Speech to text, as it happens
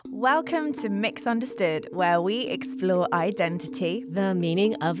Welcome to Mix Understood, where we explore identity, the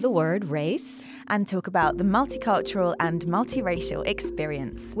meaning of the word race, and talk about the multicultural and multiracial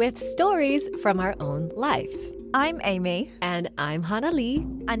experience. with stories from our own lives. I'm Amy. And I'm Hanna-Lee.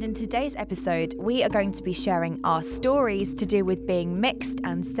 And in today's episode, we are going to be sharing our stories to do with being mixed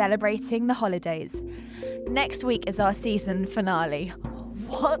and celebrating the holidays. Next week is our season finale.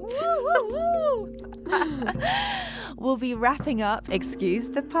 What? We'll be wrapping up, excuse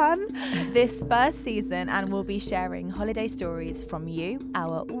the pun, this first season, and we'll be sharing holiday stories from you,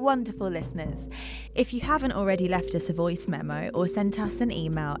 our wonderful listeners. If you haven't already left us a voice memo or sent us an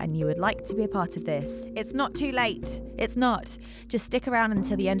email and you would like to be a part of this, it's not too late. It's not. Just stick around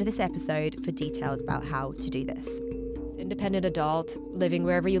until the end of this episode for details about how to do this. Independent adult, living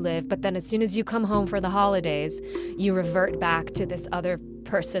wherever you live, but then as soon as you come home for the holidays, you revert back to this other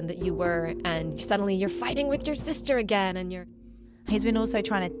person that you were, and suddenly you're fighting with your sister again, and you're... He's been also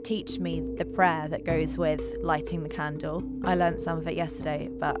trying to teach me the prayer that goes with lighting the candle. I learnt some of it yesterday,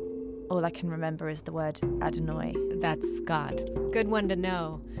 but all I can remember is the word Adonai. That's God. Good one to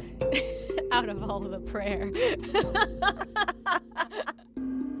know out of all of the prayer.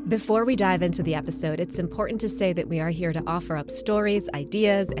 Before we dive into the episode, it's important to say that we are here to offer up stories,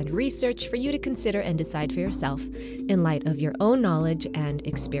 ideas, and research for you to consider and decide for yourself in light of your own knowledge and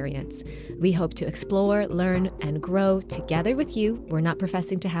experience. We hope to explore, learn, and grow together with you. We're not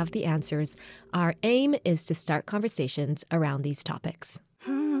professing to have the answers. Our aim is to start conversations around these topics.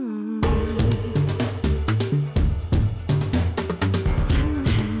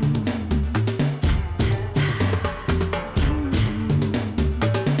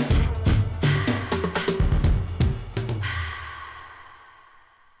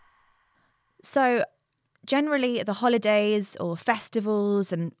 So generally the holidays or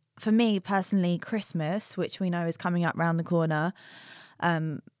festivals, and for me personally Christmas, which we know is coming up round the corner,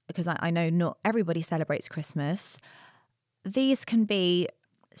 because I know not everybody celebrates Christmas, these can be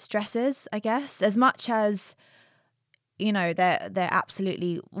stresses, I guess, as much as, you know, they're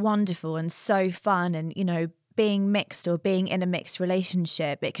absolutely wonderful and so fun, and, you know, being mixed or being in a mixed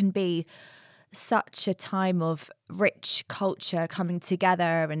relationship, it can be such a time of rich culture coming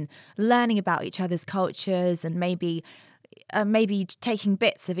together and learning about each other's cultures, and maybe taking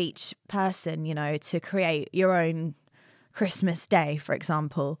bits of each person, you know, to create your own Christmas day, for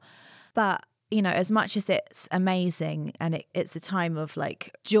example. But, you know, as much as it's amazing and it's a time of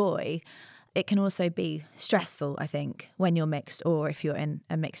like joy, it can also be stressful, I think, when you're mixed or if you're in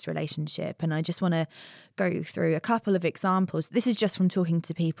a mixed relationship. And I just want to go through a couple of examples. This is just from talking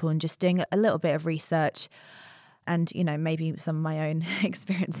to people and just doing a little bit of research and, you know, maybe some of my own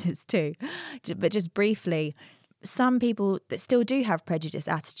experiences too. But just briefly, some people that still do have prejudiced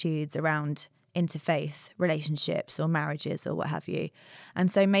attitudes around interfaith relationships or marriages or what have you. And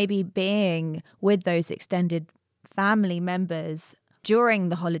so maybe being with those extended family members during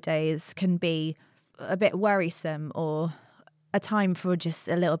the holidays can be a bit worrisome or a time for just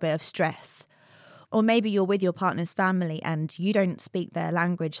a little bit of stress. Or maybe you're with your partner's family and you don't speak their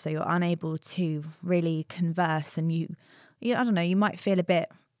language, so you're unable to really converse, and you I don't know, you might feel a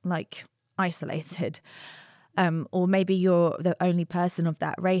bit like isolated. Or maybe you're the only person of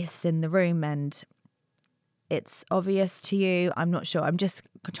that race in the room and it's obvious to you. I'm not sure. I'm just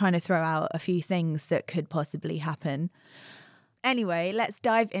trying to throw out a few things that could possibly happen. Anyway, let's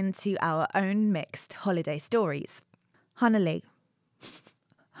dive into our own mixed holiday stories. Hanna-Lee,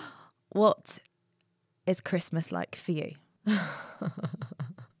 what is Christmas like for you?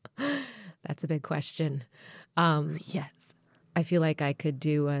 That's a big question. Yes. I feel like I could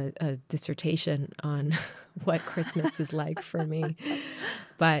do a dissertation on what Christmas is like for me.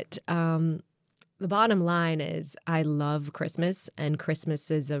 But the bottom line is I love Christmas, and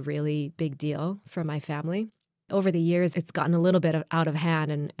Christmas is a really big deal for my family. Over the years, it's gotten a little bit out of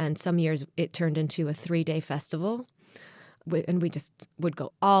hand, and some years it turned into a 3-day festival, and we just would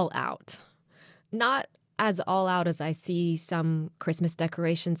go all out. Not as all out as I see some Christmas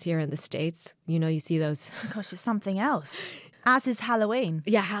decorations here in the States. You know, you see those. Gosh, it's something else. As is Halloween.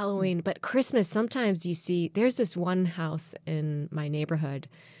 Yeah, Halloween. But Christmas, sometimes you see, there's this one house in my neighborhood.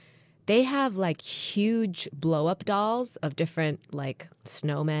 They have like huge blow-up dolls of different like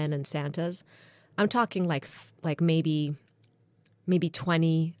snowmen and Santas. I'm talking like maybe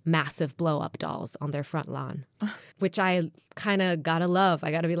 20 massive blow-up dolls on their front lawn, which I kind of gotta love.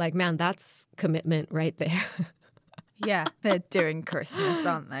 I gotta be like, man, that's commitment right there. Yeah, they're doing Christmas,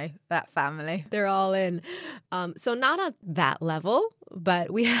 aren't they? That family. They're all in. So not at that level,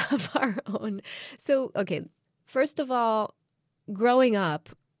 but we have our own. So, okay, first of all, growing up,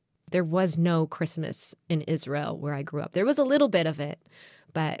 there was no Christmas in Israel where I grew up. There was a little bit of it,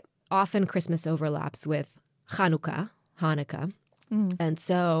 but often Christmas overlaps with Hanukkah. And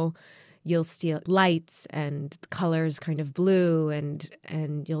so you'll see lights and colors kind of blue,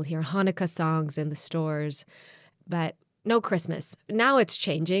 and you'll hear Hanukkah songs in the stores, but no Christmas. Now it's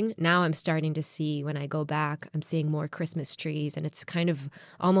changing. Now I'm starting to see, when I go back, I'm seeing more Christmas trees, and it's kind of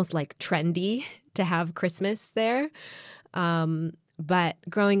almost like trendy to have Christmas there. But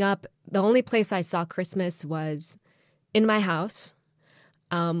growing up, the only place I saw Christmas was in my house,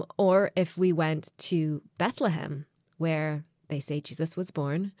 or if we went to Bethlehem, where they say Jesus was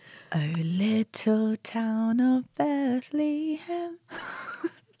born. Oh, little town of Bethlehem.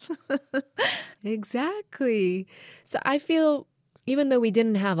 Exactly. So I feel, even though we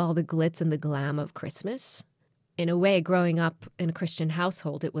didn't have all the glitz and the glam of Christmas, in a way, growing up in a Christian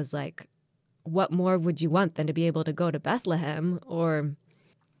household, it was like, what more would you want than to be able to go to Bethlehem? Or,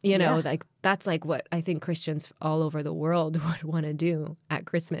 like that's like what I think Christians all over the world would want to do at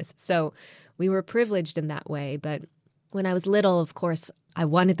Christmas. So we were privileged in that way. But when I was little, of course, I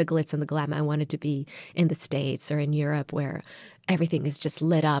wanted the glitz and the glam. I wanted to be in the States or in Europe, where everything is just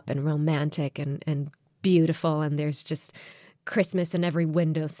lit up and romantic and beautiful, and there's just Christmas in every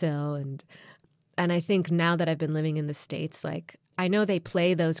windowsill. And I think now that I've been living in the States, like, I know they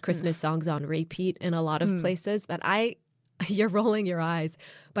play those Christmas songs on repeat in a lot of places, but you're rolling your eyes,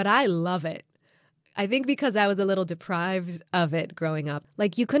 but I love it. I think because I was a little deprived of it growing up.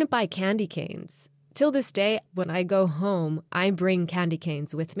 Like, you couldn't buy candy canes. Till this day, when I go home, I bring candy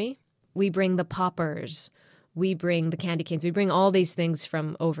canes with me. We bring the poppers. We bring the candy canes. We bring all these things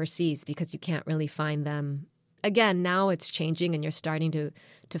from overseas because you can't really find them. Again, now it's changing and you're starting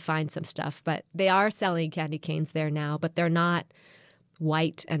to find some stuff. But they are selling candy canes there now, but they're not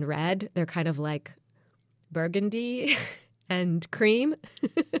white and red. They're kind of like burgundy and cream.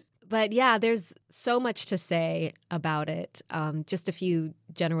 But yeah, there's so much to say about it. Just a few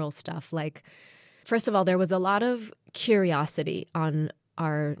general stuff. Like, first of all, there was a lot of curiosity on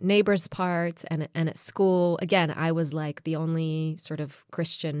our neighbors' parts and at school. Again, I was like the only sort of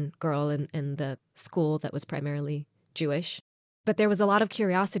Christian girl in the school that was primarily Jewish. But there was a lot of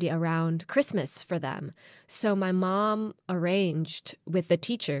curiosity around Christmas for them. So my mom arranged with the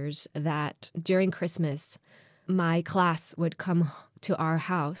teachers that during Christmas, my class would come to our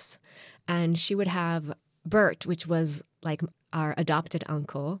house, and she would have Bert, which was like our adopted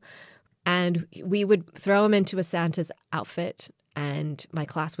uncle, and we would throw him into a Santa's outfit, and my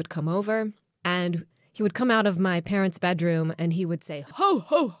class would come over, and he would come out of my parents' bedroom, and he would say, ho,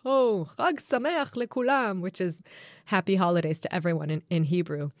 ho, ho, Chag Sameach lekulam, which is happy holidays to everyone in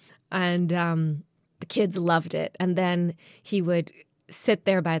Hebrew. And the kids loved it. And then he would sit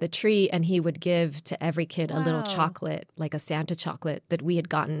there by the tree, and he would give to every kid a little chocolate, like a Santa chocolate that we had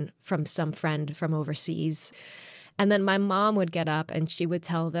gotten from some friend from overseas. And then my mom would get up and she would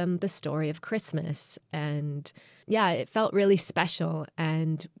tell them the story of Christmas. And yeah, it felt really special.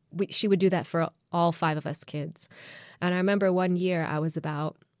 And she would do that for all 5 of us kids. And I remember one year I was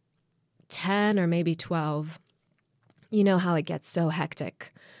about 10 or maybe 12. You know how it gets so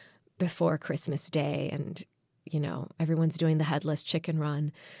hectic before Christmas Day, and, everyone's doing the headless chicken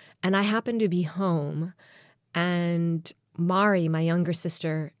run. And I happened to be home, and Mari, my younger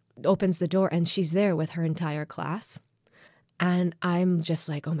sister, opens the door, and she's there with her entire class. And I'm just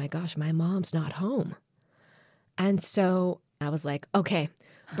like, oh my gosh, my mom's not home. And so I was like, okay,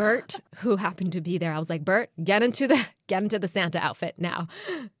 Bert, who happened to be there, I was like, Bert, get into the Santa outfit now.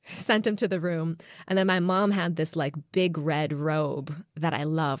 Sent him to the room. And then my mom had this like big red robe that I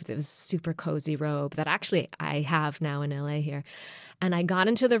loved. It was a super cozy robe that actually I have now in LA here. And I got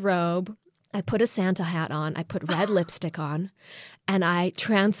into the robe. I put a Santa hat on. I put red lipstick on. And I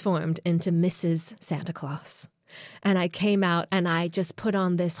transformed into Mrs. Santa Claus. And I came out and I just put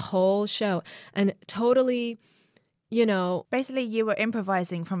on this whole show and totally, Basically, you were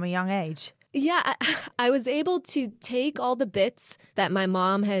improvising from a young age. Yeah, I was able to take all the bits that my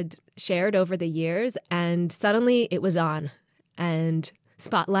mom had shared over the years, and suddenly it was on, and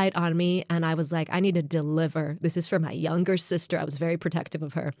spotlight on me, and I was like, I need to deliver. This is for my younger sister. I was very protective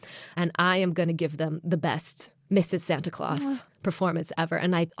of her, and I am going to give them the best Mrs. Santa Claus performance ever.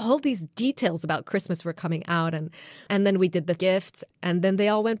 And all these details about Christmas were coming out, and then we did the gifts, and then they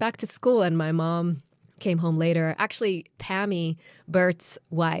all went back to school, and my mom came home later. Actually, Pammy, Bert's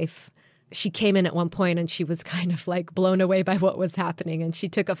wife, she came in at one point and she was kind of like blown away by what was happening. And she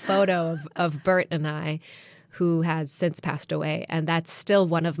took a photo of Bert and I, who has since passed away. And that's still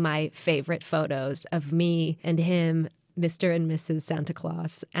one of my favorite photos of me and him, Mr. and Mrs. Santa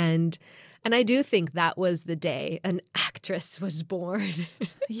Claus. And I do think that was the day an actress was born.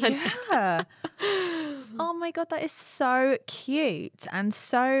 Yeah. Oh my God, that is so cute and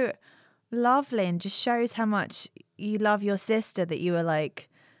so lovely, and just shows how much you love your sister, that you were like,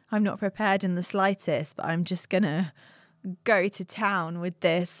 I'm not prepared in the slightest, but I'm just going to go to town with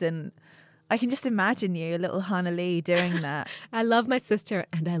this. And I can just imagine you, little Hanna-Lee, doing that. I love my sister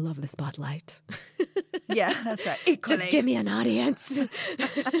and I love the spotlight. Yeah, that's right. Equally. Just give me an audience.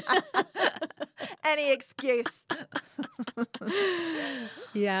 Any excuse.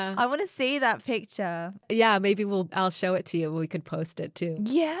 Yeah. I want to see that picture. Yeah, maybe I'll show it to you. We could post it too.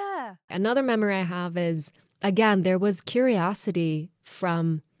 Yeah. Another memory I have is, again, there was curiosity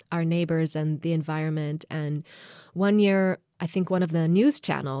from our neighbors and the environment. And one year, I think one of the news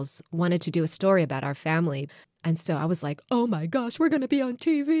channels wanted to do a story about our family. And so I was like, oh my gosh, we're going to be on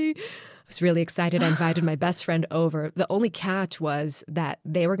TV. I was really excited. I invited my best friend over. The only catch was that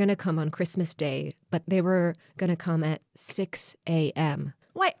they were going to come on Christmas Day, but they were going to come at 6 a.m.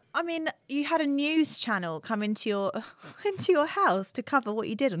 Wait, I mean, you had a news channel come into your house to cover what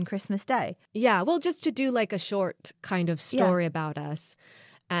you did on Christmas Day. Yeah, well, just to do like a short kind of story about us.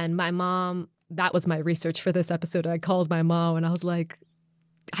 And my mom, that was my research for this episode. I called my mom and I was like,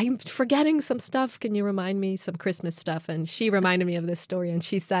 I'm forgetting some stuff. Can you remind me some Christmas stuff? And she reminded me of this story. And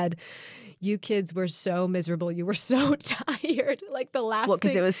she said, you kids were so miserable. You were so tired. Like the last thing. What,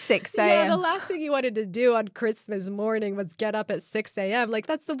 because it was 6 a.m.? Yeah, the last thing you wanted to do on Christmas morning was get up at 6 a.m. Like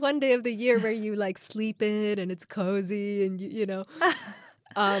that's the one day of the year where you like sleep in and it's cozy and you know.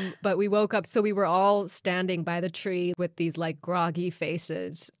 But we woke up. So we were all standing by the tree with these like groggy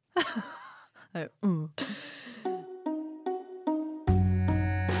faces.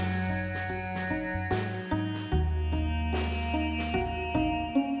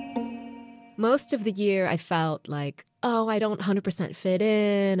 Most of the year, I felt like, oh, I don't 100% fit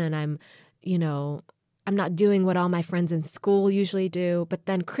in and I'm not doing what all my friends in school usually do. But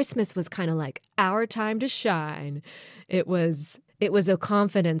then Christmas was kind of like our time to shine. It was a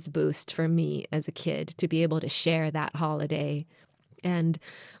confidence boost for me as a kid to be able to share that holiday. And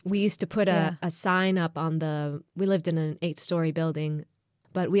we used to put a sign up we lived in an 8-story building,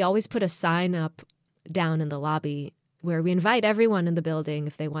 but we always put a sign up down in the lobby where we invite everyone in the building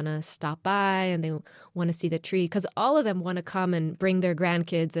if they want to stop by and they want to see the tree, because all of them want to come and bring their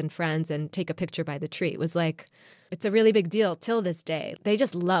grandkids and friends and take a picture by the tree. It was like, it's a really big deal till this day. They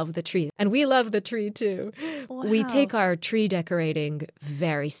just love the tree. And we love the tree too. Wow. We take our tree decorating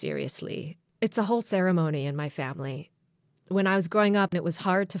very seriously. It's a whole ceremony in my family. When I was growing up, it was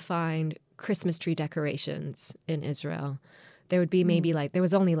hard to find Christmas tree decorations in Israel. There would be maybe there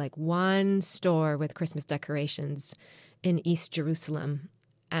was only like one store with Christmas decorations in East Jerusalem,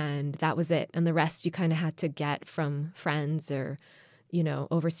 and that was it. And the rest you kind of had to get from friends or,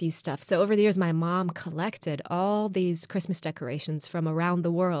 overseas stuff. So over the years, my mom collected all these Christmas decorations from around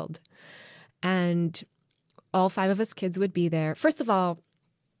the world. And all 5 of us kids would be there. First of all,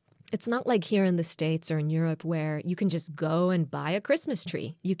 it's not like here in the States or in Europe where you can just go and buy a Christmas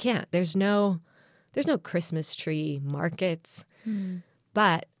tree. You can't. There's no Christmas tree markets,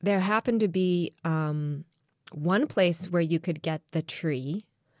 but there happened to be one place where you could get the tree.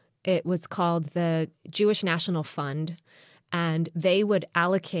 It was called the Jewish National Fund, and they would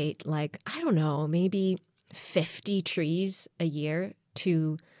allocate maybe 50 trees a year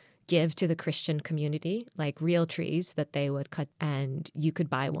to give to the Christian community, like real trees that they would cut, and you could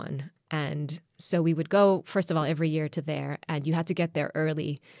buy one. And so we would go, first of all, every year to there, and you had to get there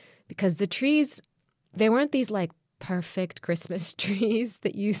early because the trees, they weren't these like perfect Christmas trees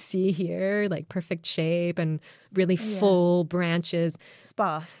that you see here, like perfect shape and really full branches.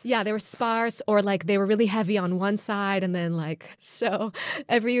 Sparse. Yeah, they were sparse, or like they were really heavy on one side. And then so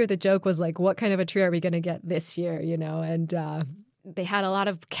every year the joke was like, what kind of a tree are we going to get this year, And they had a lot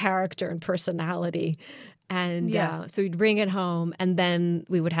of character and personality. And so we'd bring it home, and then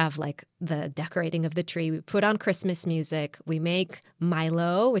we would have like the decorating of the tree. We put on Christmas music. We make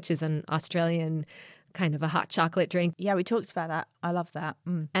Milo, which is an Australian kind of a hot chocolate drink. Yeah, we talked about that. I love that.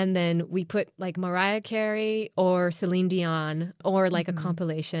 And then we put like Mariah Carey or Celine Dion or like a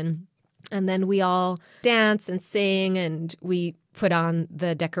compilation. And then we all dance and sing, and we put on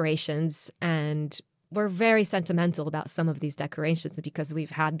the decorations, and we're very sentimental about some of these decorations because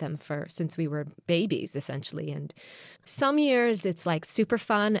we've had them since we were babies, essentially. And some years it's like super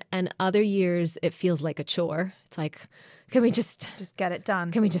fun, and other years it feels like a chore. It's like, can we just get it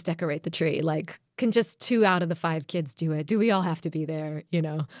done? Can we just decorate the tree? Like, can just 2 out of the 5 kids do it? Do we all have to be there?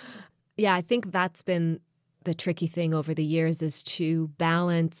 Yeah, I think that's been the tricky thing over the years, is to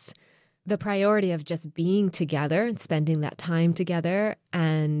balance the priority of just being together and spending that time together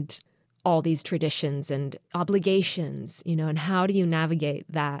and all these traditions and obligations, and how do you navigate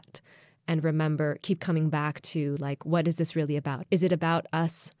that and keep coming back to like, what is this really about? Is it about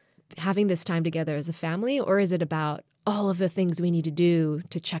us having this time together as a family, or is it about all of the things we need to do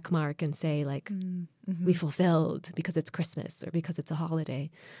to check mark and say like, we fulfilled because it's Christmas or because it's a holiday?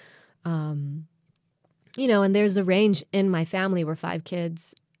 And there's a range in my family. We're 5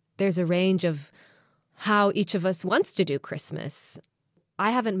 kids. There's a range of how each of us wants to do Christmas.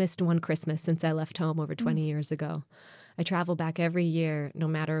 I haven't missed one Christmas since I left home over 20 years ago. I travel back every year, no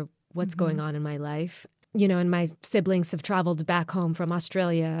matter what's going on in my life. And my siblings have traveled back home from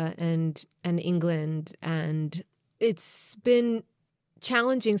Australia and England. And it's been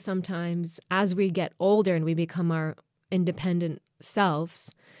challenging sometimes as we get older and we become our independent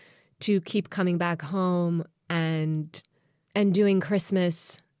selves to keep coming back home and doing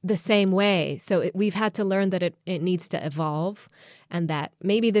Christmas the same way. So we've had to learn that it needs to evolve, and that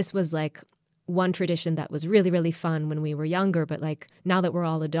maybe this was like one tradition that was really, really fun when we were younger, but like now that we're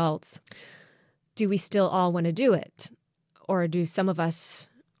all adults, do we still all want to do it? Or do some of us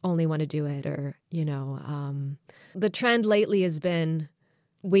only want to do it? Or, the trend lately has been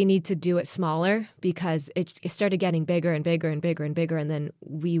we need to do it smaller because it started getting bigger and bigger and bigger and bigger. And then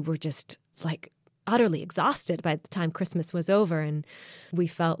we were just like utterly exhausted by the time Christmas was over. And we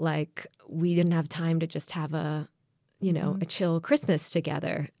felt like we didn't have time to just have a chill Christmas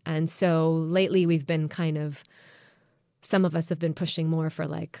together. And so lately we've been some of us have been pushing more for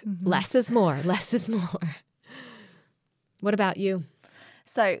like less is more, less is more. What about you?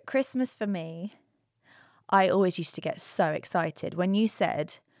 So Christmas for me, I always used to get so excited. When you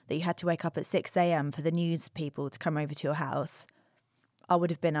said that you had to wake up at 6 a.m. for the news people to come over to your house, I would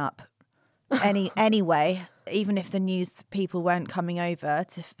have been up anyway, even if the news people weren't coming over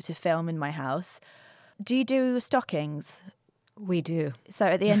to film in my house. Do you do stockings? We do. So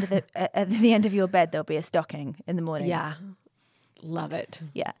at the end of at the end of your bed, there'll be a stocking in the morning. Yeah. Love it.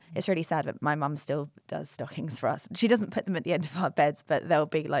 Yeah. It's really sad, but my mum still does stockings for us. She doesn't put them at the end of our beds, but there'll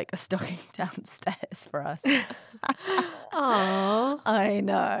be like a stocking downstairs for us. Aww. I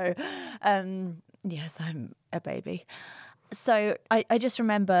know. Yes, I'm a baby. So I just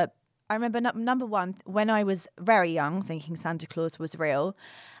remember, number one, when I was very young, thinking Santa Claus was real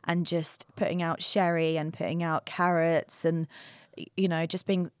and just putting out sherry and putting out carrots and, just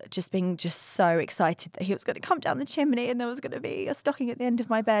being so excited that he was going to come down the chimney and there was going to be a stocking at the end of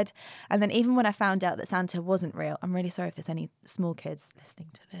my bed. And then even when I found out that Santa wasn't real, I'm really sorry if there's any small kids listening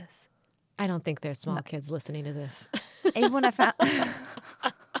to this. I don't think there's small kids listening to this. Even when I found...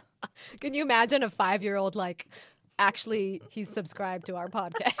 Can you imagine a 5-year-old like... Actually, he's subscribed to our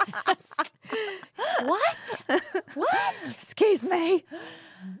podcast. What? Excuse me.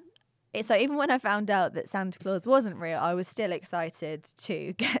 So even when I found out that Santa Claus wasn't real, I was still excited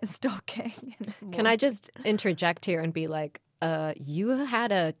to get a stocking. Can I just interject here and be like, you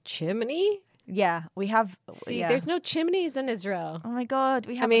had a chimney? Yeah, we have. See, there's no chimneys in Israel. Oh my God,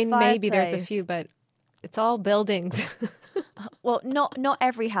 we have. Maybe there's a few, but it's all buildings. Well, not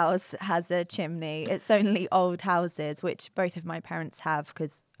every house has a chimney. It's only old houses, which both of my parents have,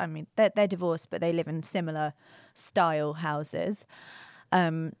 because they're divorced, but they live in similar style houses.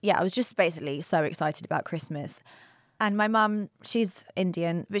 I was just basically so excited about Christmas. And my mum, she's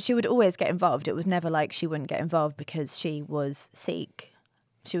Indian, but she would always get involved. It was never like she wouldn't get involved because she was Sikh.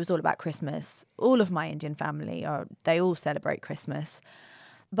 She was all about Christmas. All of my Indian family they all celebrate Christmas.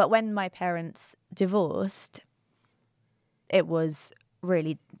 But when my parents divorced, it was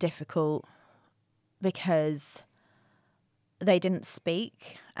really difficult because they didn't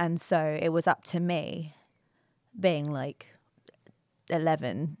speak. And so it was up to me, being like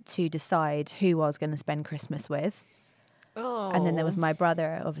 11, to decide who I was going to spend Christmas with. Oh. And then there was my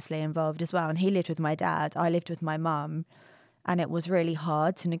brother obviously involved as well. And he lived with my dad. I lived with my mum. And it was really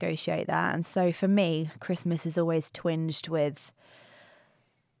hard to negotiate that. And so for me, Christmas is always twinged with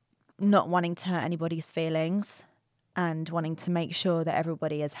not wanting to hurt anybody's feelings and wanting to make sure that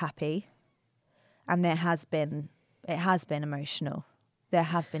everybody is happy. And it has been emotional. There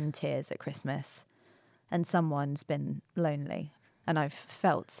have been tears at Christmas, and someone's been lonely, and I've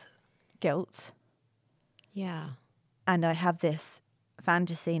felt guilt. Yeah. And I have this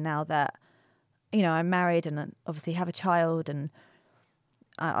fantasy now that, I'm married and obviously have a child, and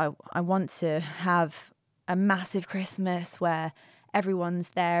I want to have a massive Christmas where everyone's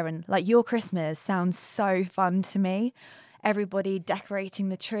there. And like, your Christmas sounds so fun to me. Everybody decorating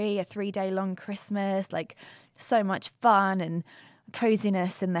the tree, a 3-day long Christmas, like so much fun and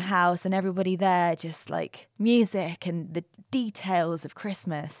coziness in the house, and everybody there, just like music and the details of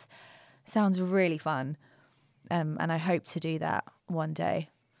Christmas. Sounds really fun. And I hope to do that one day.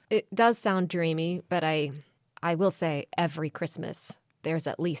 It does sound dreamy, but I will say every Christmas there's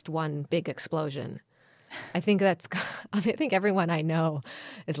at least one big explosion. I think everyone I know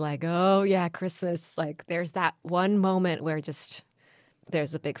is like, oh yeah, Christmas. Like there's that one moment where just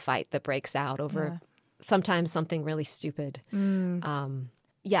there's a big fight that breaks out over sometimes something really stupid.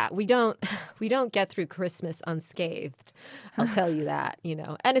 Yeah, we don't get through Christmas unscathed. I'll tell you that,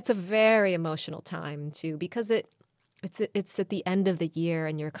 And it's a very emotional time too, because it's at the end of the year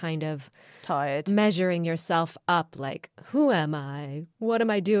and you're kind of tired, measuring yourself up like, who am I? What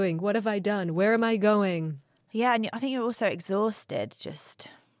am I doing? What have I done? Where am I going? Yeah, and I think you're also exhausted just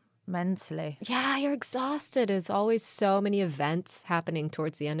mentally. Yeah, you're exhausted. There's always so many events happening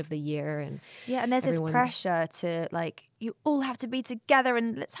towards the end of the year. And there's this pressure to like, you all have to be together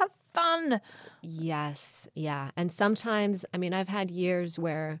and let's have fun. Yes, yeah. And sometimes, I've had years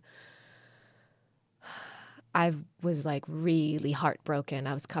where I was like really heartbroken.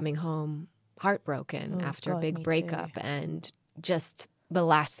 I was coming home heartbroken after a big breakup. Too. And just the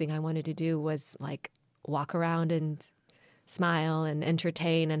last thing I wanted to do was like walk around and smile and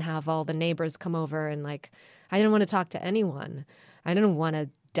entertain and have all the neighbors come over. And like, I didn't want to talk to anyone. I didn't want to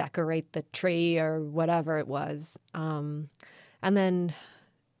decorate the tree or whatever it was. And then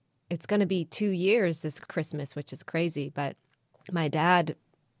it's going to be 2 years this Christmas, which is crazy. But my dad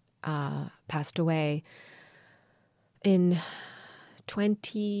passed away in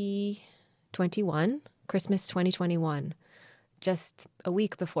 2021, Christmas 2021, just a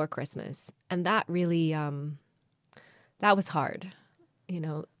week before Christmas. And that really, that was hard.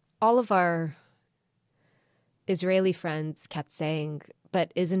 All of our Israeli friends kept saying,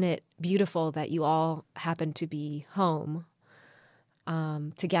 but isn't it beautiful that you all happened to be home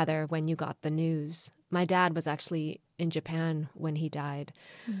together when you got the news? My dad was actually in Japan when he died.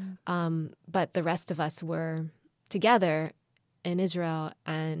 But the rest of us were together in Israel,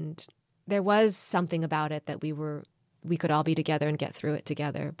 and there was something about it that we could all be together and get through it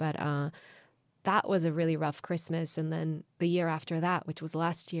together. But that was a really rough Christmas. And then the year after that, which was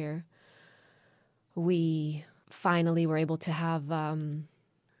last year, we finally were able to have a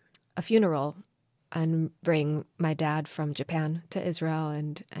funeral and bring my dad from Japan to Israel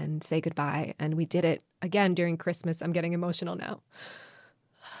and say goodbye. And we did it again during Christmas. I'm getting emotional now.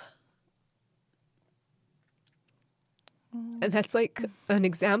 And that's like an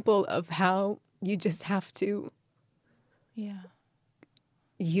example of how you just have to,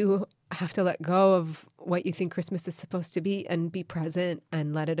 you have to let go of what you think Christmas is supposed to be and be present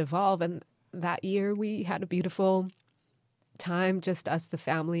and let it evolve. And that year we had a beautiful time, just us, the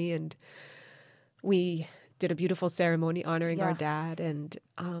family, and we did a beautiful ceremony honoring our dad. And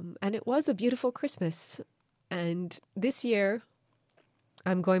it was a beautiful Christmas. And this year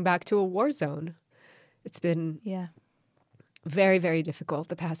I'm going back to a war zone. It's been very, very difficult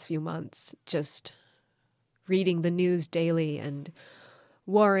the past few months, just reading the news daily and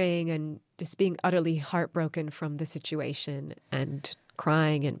worrying and just being utterly heartbroken from the situation and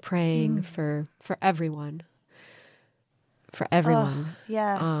crying and praying for everyone. For everyone.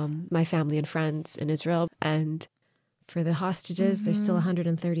 My family and friends in Israel. And for the hostages, there's still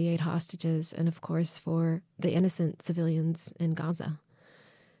 138 hostages. And of course, for the innocent civilians in Gaza.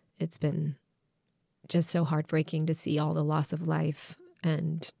 It's been just so heartbreaking to see all the loss of life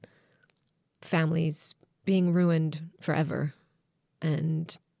and families being ruined forever.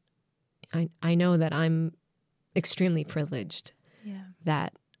 And I know that I'm extremely privileged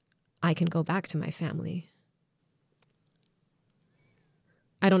that I can go back to my family.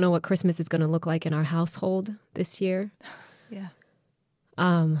 I don't know what Christmas is going to look like in our household this year.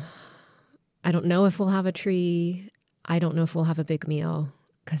 I don't know if we'll have a tree. I don't know if we'll have a big meal,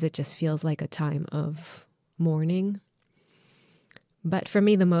 because it just feels like a time of mourning. But for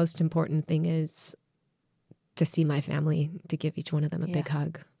me, the most important thing is to see my family, to give each one of them a big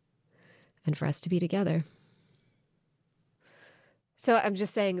hug, and for us to be together. So I'm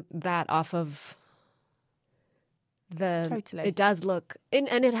just saying that off of it does look, and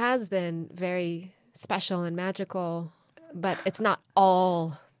it has been very special and magical, but it's not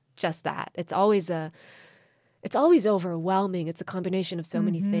all just that. It's always overwhelming. It's a combination of so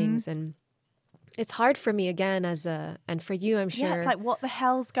many things. And it's hard for me again and for you, I'm sure. Yeah, it's like, what the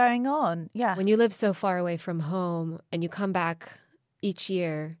hell's going on? Yeah. When you live so far away from home and you come back each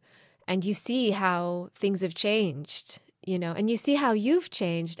year and you see how things have changed, and you see how you've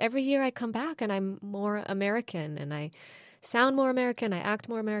changed. Every year I come back and I'm more American and I sound more American. I act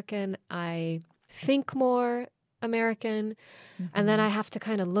more American. I think more American. And then I have to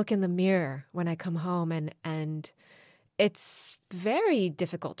kind of look in the mirror when I come home and it's very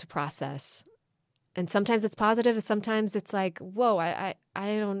difficult to process. And sometimes it's positive and sometimes it's like, whoa, I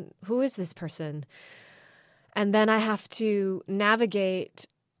don't, who is this person? And then I have to navigate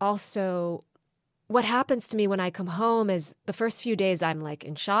also what happens to me when I come home is the first few days I'm like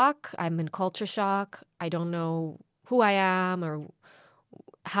in shock. I'm in culture shock. I don't know who I am or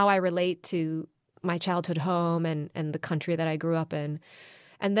how I relate to my childhood home and the country that I grew up in.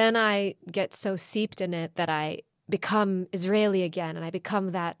 And then I get so seeped in it that I become Israeli again, and I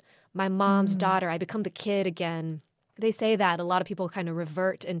become that my mom's daughter. I become the kid again. They say that a lot of people kind of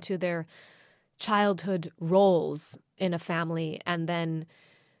revert into their childhood roles in a family, and then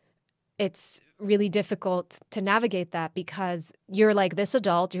it's really difficult to navigate that because you're like this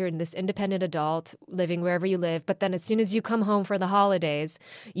adult, you're this independent adult living wherever you live. But then as soon as you come home for the holidays,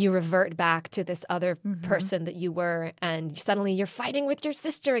 you revert back to this other person that you were. And suddenly you're fighting with your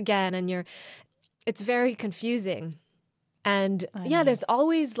sister again. And it's very confusing. And yeah, there's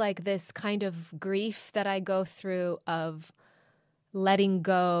always like this kind of grief that I go through of letting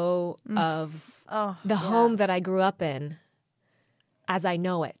go of the home that I grew up in as I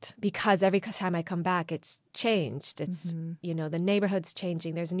know it, because every time I come back, it's changed. It's, the neighborhood's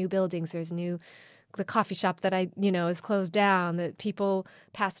changing. There's new buildings. The coffee shop that is closed down, that people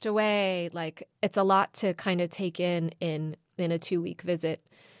passed away. Like, it's a lot to kind of take in a 2-week visit.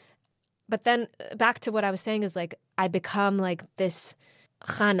 But then back to what I was saying is like, I become like this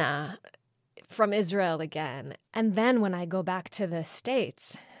Hanna from Israel again. And then when I go back to the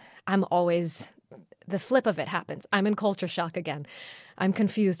States, I'm always, the flip of it happens. I'm in culture shock again. I'm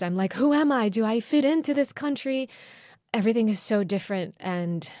confused. I'm like, who am I? Do I fit into this country? Everything is so different.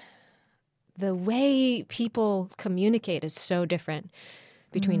 And the way people communicate is so different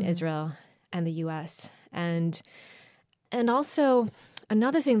between Israel and the U.S. And also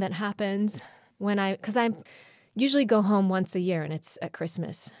another thing that happens because I usually go home once a year, and it's at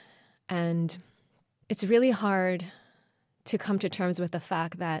Christmas. And it's really hard to come to terms with the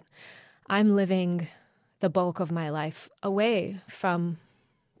fact that I'm living the bulk of my life away from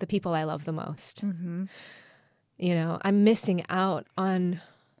the people I love the most. I'm missing out on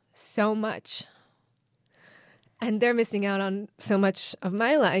so much. And they're missing out on so much of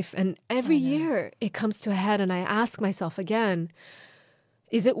my life. And every year it comes to a head, and I ask myself again,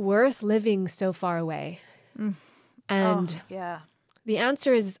 is it worth living so far away? And the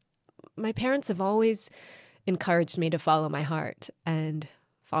answer is, my parents have always encouraged me to follow my heart and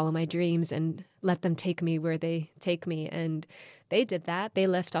follow my dreams and let them take me where they take me. And they did that. They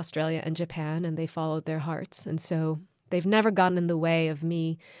left Australia and Japan, and they followed their hearts. And so they've never gotten in the way of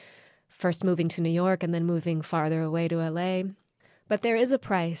me first moving to New York and then moving farther away to LA. But there is a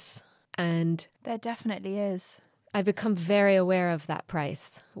price, and there definitely is. I've become very aware of that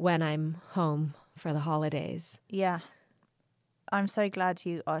price when I'm home for the holidays. Yeah. I'm so glad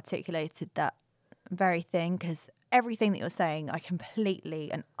you articulated that very thing, because everything that you're saying, I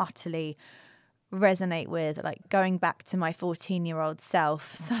completely and utterly resonate with. Like, going back to my 14-year-old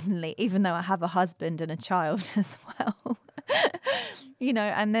self suddenly, even though I have a husband and a child as well,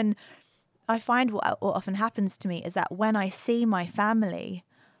 and then I find what often happens to me is that when I see my family,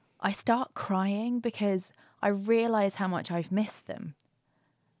 I start crying because I realize how much I've missed them.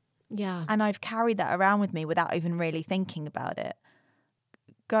 Yeah. And I've carried that around with me without even really thinking about it,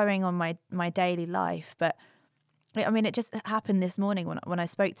 going on my daily life. But I mean, it just happened this morning when I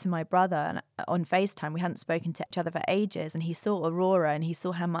spoke to my brother on FaceTime. We hadn't spoken to each other for ages, and he saw Aurora and he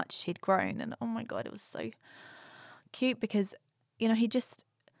saw how much she'd grown. And oh my God, it was so cute because,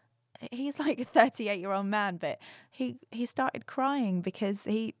 he's like a 38-year-old man, but he started crying because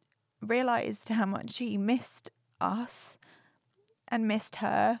he realized how much he missed us and missed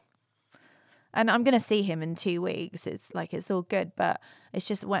her. And I'm going to see him in 2 weeks. It's like, it's all good. But it's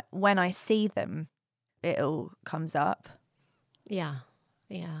just when I see them, it all comes up. Yeah.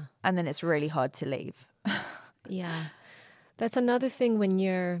 Yeah. And then it's really hard to leave. Yeah. That's another thing when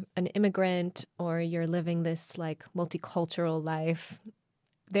you're an immigrant or you're living this like multicultural life.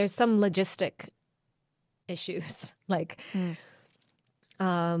 There's some logistic issues. Like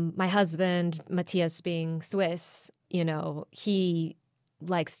my husband, Matthias, being Swiss, he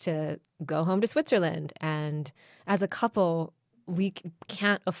likes to go home to Switzerland. And as a couple, we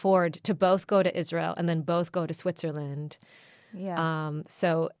can't afford to both go to Israel and then both go to Switzerland. Yeah.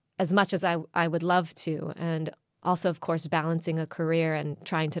 So as much as I would love to, and also, of course, balancing a career and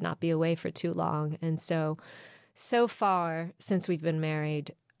trying to not be away for too long. And so far, since we've been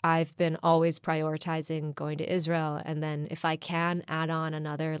married, I've been always prioritizing going to Israel. And then if I can add on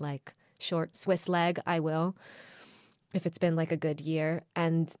another like short Swiss leg, I will, if it's been like a good year.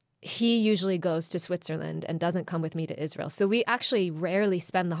 And he usually goes to Switzerland and doesn't come with me to Israel. So we actually rarely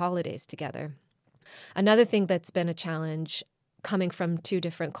spend the holidays together. Another thing that's been a challenge coming from two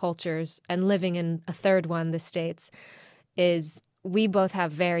different cultures and living in a third one, the States, is we both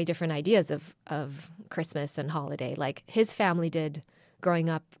have very different ideas of Christmas and holiday. Like his family did growing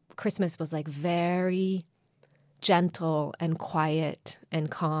up, Christmas was like very gentle and quiet and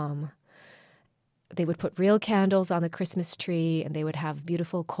calm. They would put real candles on the Christmas tree and they would have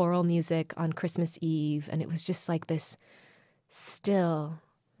beautiful choral music on Christmas Eve. And it was just like this still,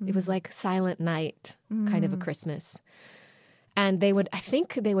 it was like Silent Night kind of a Christmas. And I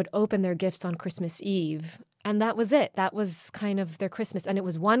think they would open their gifts on Christmas Eve. And that was it. That was kind of their Christmas. And it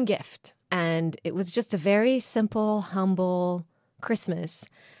was one gift. And it was just a very simple, humble Christmas.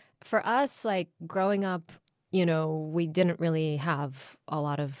 For us, like growing up, you know, we didn't really have a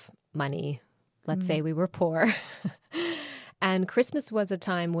lot of money. Let's say we were poor. And Christmas was a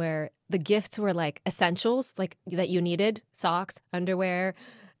time where the gifts were like essentials, like that you needed: socks, underwear,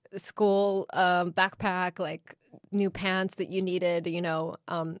 school backpack, like new pants that you needed, you know.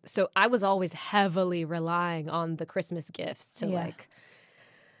 So I was always heavily relying on the Christmas gifts to like,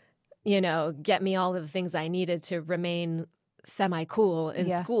 you know, get me all of the things I needed to remain semi-cool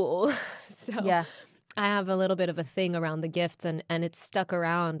in school. So I have a little bit of a thing around the gifts, and it's stuck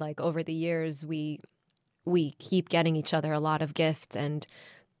around. Like over the years, we keep getting each other a lot of gifts. And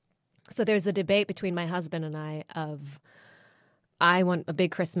so there's a debate between my husband and I of, I want a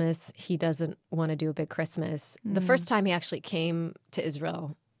big Christmas. He doesn't want to do a big Christmas. The first time he actually came to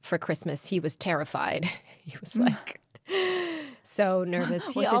Israel for Christmas, he was terrified. He was like so nervous.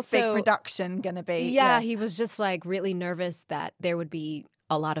 He What's this big production going to be? Yeah, he was just like really nervous that there would be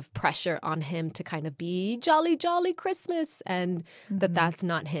a lot of pressure on him to kind of be jolly, jolly Christmas, and that's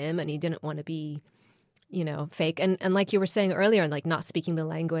not him. And he didn't want to be, you know, fake. And like you were saying earlier, like not speaking the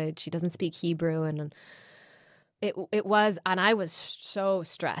language. He doesn't speak Hebrew. And it was, and I was so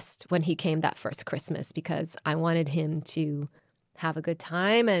stressed when he came that first Christmas because I wanted him to have a good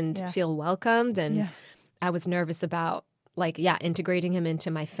time and feel welcomed. And I was nervous about integrating him into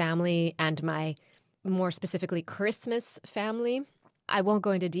my family and my more specifically Christmas family. I won't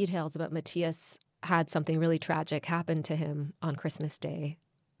go into details, but Matthias had something really tragic happen to him on Christmas Day.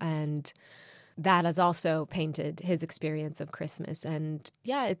 And that has also painted his experience of Christmas. And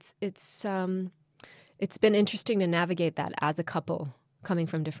yeah, it's been interesting to navigate that as a couple coming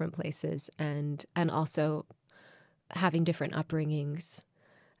from different places and also having different upbringings.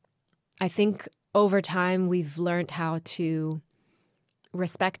 I think over time we've learned how to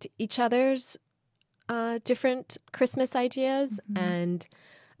respect each other's different Christmas ideas. And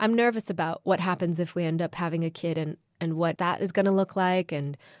I'm nervous about what happens if we end up having a kid and what that is going to look like.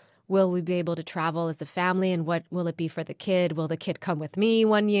 And will we be able to travel as a family? And what will it be for the kid? Will the kid come with me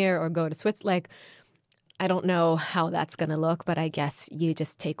one year or go to Switzerland? Like, I don't know how that's going to look, but I guess you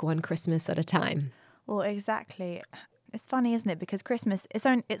just take one Christmas at a time. Well, exactly. It's funny, isn't it? Because Christmas,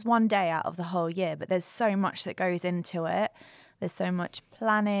 it's one day out of the whole year, but there's so much that goes into it. There's so much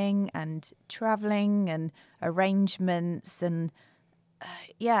planning and traveling and arrangements. And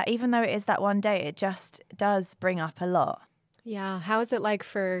even though it is that one day, it just does bring up a lot. Yeah. How is it like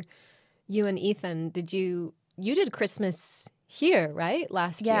for you and Ethan? You did Christmas here, right?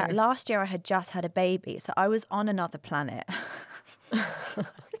 Last year? Yeah, last year I had just had a baby. So I was on another planet.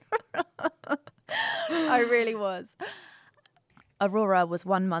 I really was. Aurora was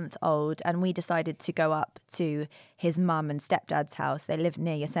 1 month old and we decided to go up to his mum and stepdad's house. They live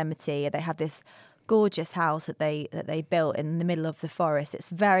near Yosemite. They have this gorgeous house that they built in the middle of the forest. It's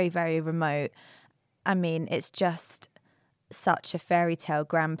very, very remote. I mean, it's just such a fairy tale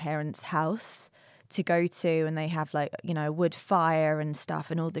grandparents' house to go to, and they have like, you know, wood fire and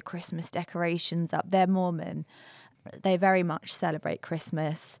stuff and all the Christmas decorations up. They're Mormon. They very much celebrate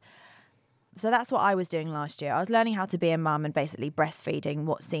Christmas. So that's what I was doing last year. I was learning how to be a mum and basically breastfeeding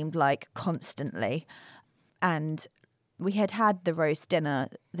what seemed like constantly. And we had the roast dinner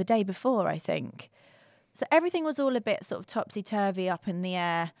the day before, I think. So everything was all a bit sort of topsy-turvy, up in the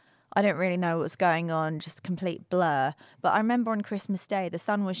air. I didn't really know what was going on, just complete blur. But I remember on Christmas Day, the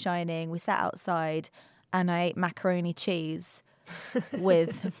sun was shining. We sat outside and I ate macaroni cheese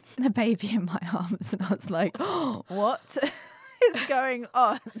with a baby in my arms. And I was like, oh, what is going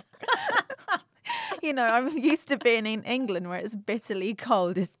on? You know, I'm used to being in England where it's bitterly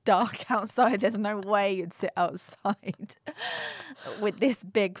cold, it's dark outside. There's no way you'd sit outside with this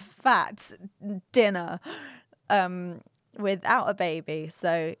big fat dinner without a baby.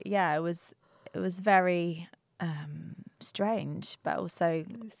 So yeah, it was very strange, but also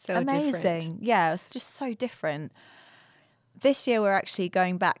so amazing. Different. Yeah, it was just so different. This year we're actually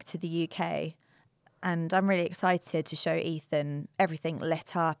going back to the UK, and I'm really excited to show Ethan everything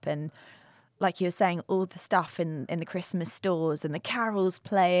lit up and like you were saying, all the stuff in the Christmas stores and the carols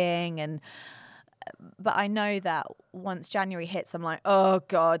playing. But I know that once January hits, I'm like, oh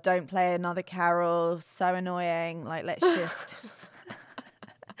God, don't play another carol. So annoying. Like, let's just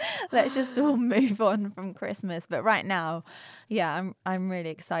let's just all move on from Christmas. But right now, yeah, I'm really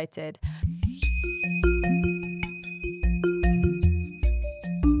excited.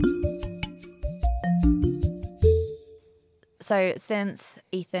 So since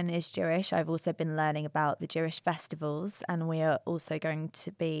Ethan is Jewish, I've also been learning about the Jewish festivals, and we are also going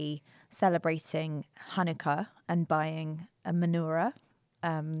to be celebrating Hanukkah and buying a menorah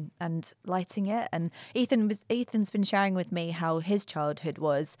and lighting it. And Ethan's been sharing with me how his childhood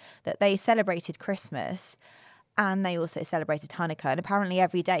was, that they celebrated Christmas and they also celebrated Hanukkah. And apparently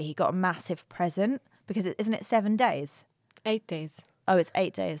every day he got a massive present because isn't it 7 days? 8 days. Oh, it's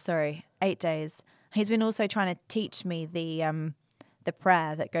 8 days. Sorry, 8 days. He's been also trying to teach me the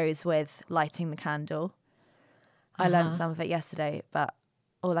prayer that goes with lighting the candle. I learned some of it yesterday, but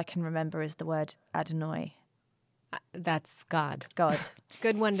all I can remember is the word Adonai. That's God. God.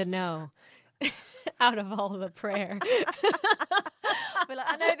 Good one to know out of all of the prayer. But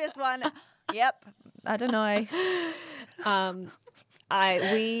I know this one. Yep, Adonai.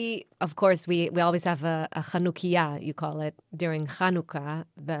 We always have a Chanukiah, you call it, during Chanukah.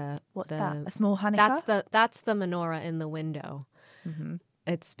 What's that? A small Hanukkah? That's the menorah in the window. Mm-hmm.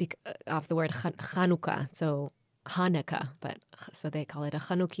 It's off the word Chanukah, so Hanukkah, so they call it a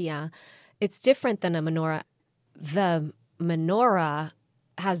Chanukiah. It's different than a menorah. The menorah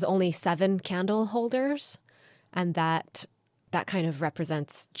has only 7 candle holders, and that kind of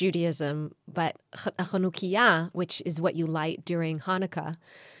represents Judaism. But a Chanukiah, which is what you light during Hanukkah,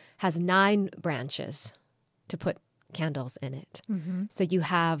 has 9 branches to put candles in it. Mm-hmm. So you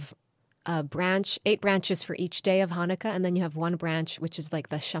have 8 branches for each day of Hanukkah, and then you have 1 branch, which is like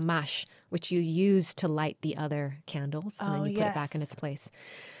the shamash, which you use to light the other candles, and then you put it back in its place.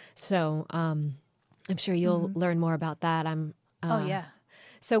 So I'm sure you'll learn more about that. Oh, yeah.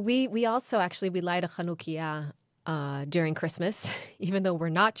 So we also we light a Chanukiah during Christmas, even though we're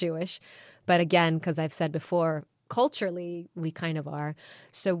not Jewish. But again, because I've said before, culturally, we kind of are.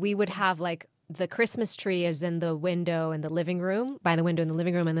 So we would have the Christmas tree is in the window in the living room, by the window in the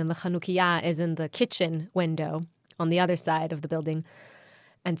living room, and then the Chanukiah is in the kitchen window on the other side of the building.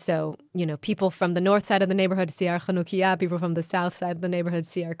 And so, people from the north side of the neighborhood see our Chanukiah, people from the south side of the neighborhood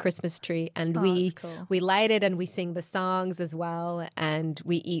see our Christmas tree. And we light it and we sing the songs as well. And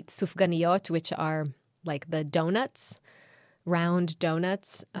we eat sufganiyot, which are like the donuts, round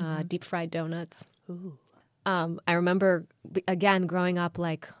donuts, deep fried donuts. Ooh. I remember, again, growing up,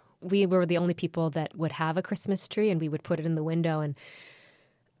 we were the only people that would have a Christmas tree, and we would put it in the window, and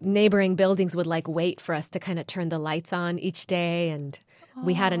neighboring buildings would wait for us to kind of turn the lights on each day. And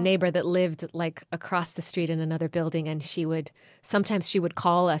we had a neighbor that lived across the street in another building, and sometimes she would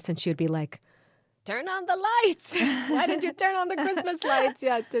call us and she would be like, turn on the lights. Why didn't you turn on the Christmas lights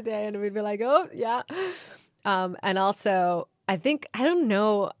yet today? And we'd be like, oh, yeah. And also, I don't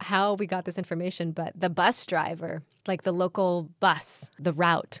know how we got this information, but the bus driver, the local bus, the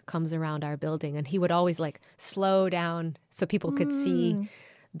route comes around our building, and he would always slow down so people could see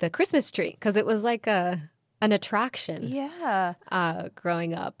the Christmas tree, because it was an attraction. Yeah.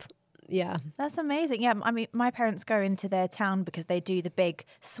 Growing up. Yeah. That's amazing. Yeah, I mean, my parents go into their town because they do the big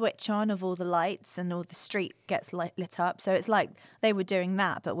switch on of all the lights and all the street gets lit up. So it's like they were doing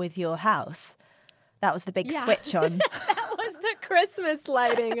that, but with your house. That was the big switch on. That was the Christmas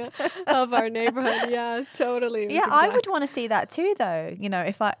lighting of our neighborhood. Yeah, totally. Yeah, I would want to see that too, though.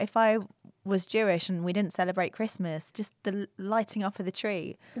 If I was Jewish and we didn't celebrate Christmas, just the lighting up of the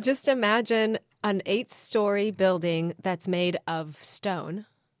tree. Just imagine an 8-story building that's made of stone,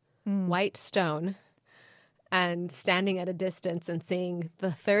 white stone, and standing at a distance and seeing the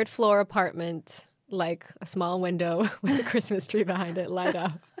 3rd floor apartment, a small window with a Christmas tree behind it light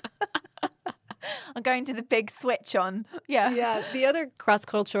up. I'm going to the big switch on. Yeah. Yeah. The other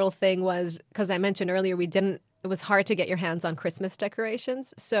cross-cultural thing was, because I mentioned earlier, it was hard to get your hands on Christmas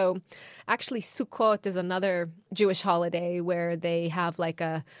decorations. So actually Sukkot is another Jewish holiday where they have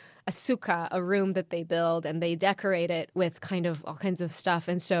a sukkah, a room that they build, and they decorate it with kind of all kinds of stuff.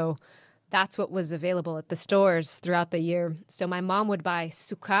 And so that's what was available at the stores throughout the year. So my mom would buy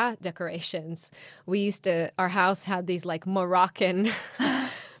sukkah decorations. Our house had these Moroccan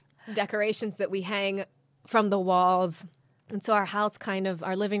decorations that we hang from the walls. And so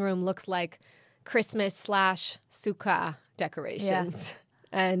our living room looks like Christmas / sukkah decorations.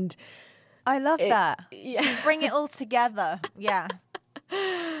 Yeah. And I love that. Yeah. You bring it all together. Yeah.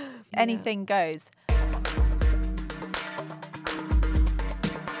 Anything goes.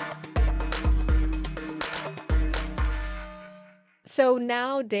 So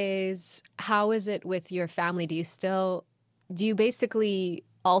nowadays, how is it with your family? Do you basically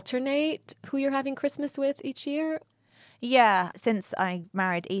alternate who you're having Christmas with each year? Yeah, since I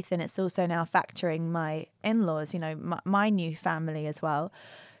married Ethan, it's also now factoring my in-laws, my new family as well.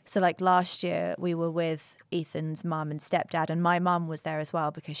 So like last year we were with Ethan's mum and stepdad, and my mum was there as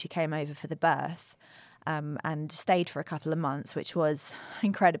well because she came over for the birth and stayed for a couple of months, which was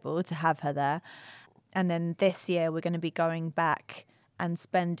incredible to have her there. And then this year we're going to be going back and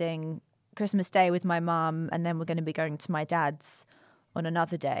spending Christmas Day with my mum, and then we're going to be going to my dad's on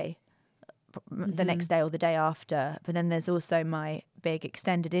another day, the next day or the day after. But then there's also my big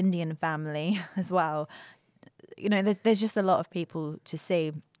extended Indian family as well. There's just a lot of people to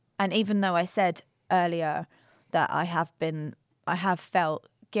see. And even though I said earlier that I have felt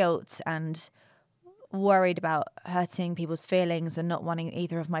guilt and worried about hurting people's feelings and not wanting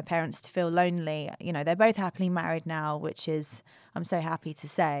either of my parents to feel lonely, they're both happily married now, which is, I'm so happy to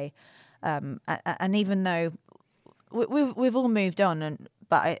say. And even though we've all moved on,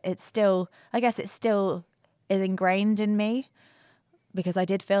 but it's still, I guess it still is ingrained in me because I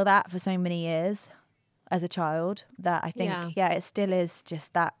did feel that for so many years as a child, that I think, it still is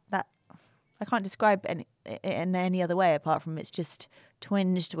just that I can't describe it in any other way apart from it's just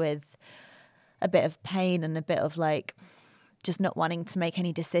twinged with a bit of pain and a bit of like just not wanting to make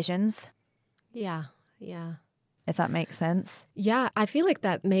any decisions. Yeah. If that makes sense. Yeah, I feel like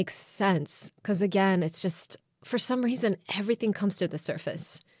that makes sense because, again, it's just, for some reason, everything comes to the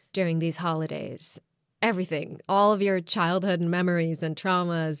surface during these holidays. Everything. All of your childhood memories and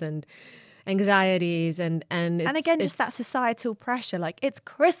traumas and anxieties and again, just that societal pressure, like it's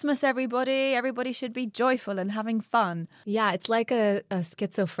Christmas, everybody should be joyful and having fun. Yeah, it's like a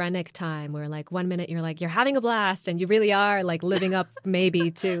schizophrenic time where like 1 minute you're like you're having a blast and you really are like living up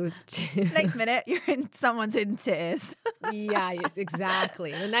maybe to next minute someone's in tears. Yeah, yes,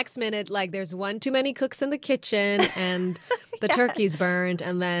 exactly. The next minute like there's one too many cooks in the kitchen and the turkey's burned,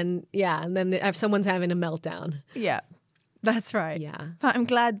 and then someone's having a meltdown. Yeah, that's right. Yeah, but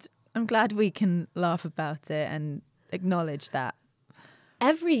I'm glad we can laugh about it and acknowledge that.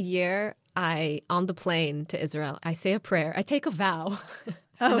 Every year on the plane to Israel, I say a prayer. I take a vow.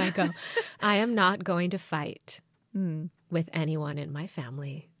 And I go, I am not going to fight with anyone in my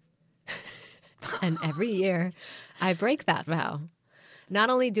family. And every year I break that vow. Not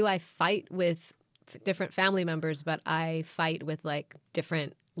only do I fight with different family members, but I fight with like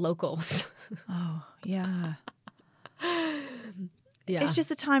different locals. Oh, yeah. Yeah. It's just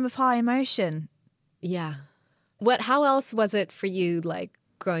a time of high emotion. Yeah. How else was it for you, like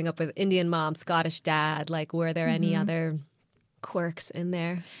growing up with Indian mom, Scottish dad? Like, were there any other quirks in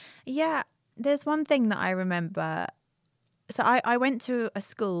there? Yeah, there's one thing that I remember. So I went to a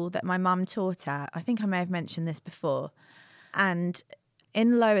school that my mum taught at. I think I may have mentioned this before. And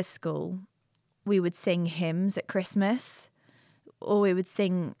in lower school, we would sing hymns at Christmas. Or we would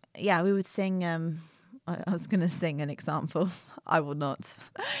sing, I was going to sing an example. I will not.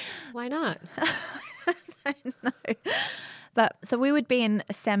 Why not? I don't know. But so we would be in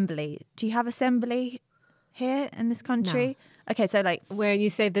assembly. Do you have assembly here in this country? No. Okay, so like... Where you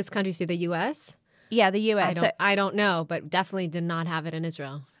say this country, say the U.S.? Yeah, the U.S. I don't know, but definitely did not have it in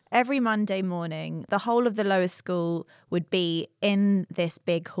Israel. Every Monday morning, the whole of the lower school would be in this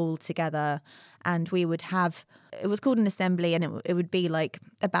big hall together, and we would have... It was called an assembly, and it would be like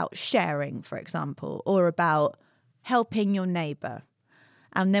about sharing, for example, or about helping your neighbour.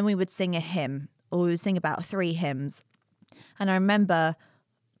 And then we would sing a hymn, or we would sing about 3 hymns. And I remember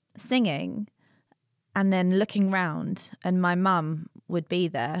singing and then looking round, and my mum would be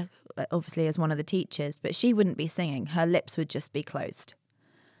there, obviously as one of the teachers, but she wouldn't be singing. Her lips would just be closed.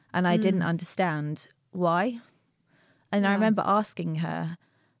 And I didn't understand why. And I remember asking her,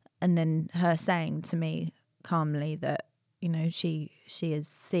 and then her saying to me calmly that, she is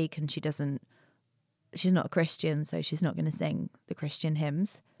Sikh and she's not a Christian, so she's not going to sing the Christian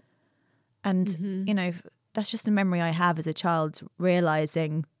hymns. And, that's just a memory I have as a child,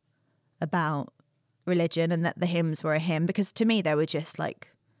 realising about religion and that the hymns were a hymn, because to me they were just like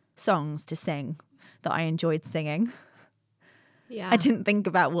songs to sing that I enjoyed singing. Yeah. I didn't think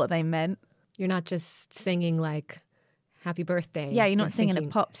about what they meant. You're not just singing like happy birthday. Yeah, you're not singing a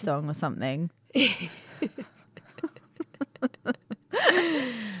pop song or something.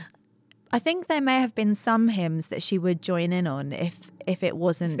 I think there may have been some hymns that she would join in on if it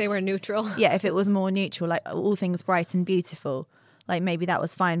wasn't... If they were neutral. Yeah, if it was more neutral, like All Things Bright and Beautiful. Like maybe that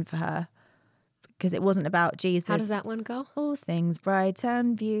was fine for her because it wasn't about Jesus. How does that one go? All things bright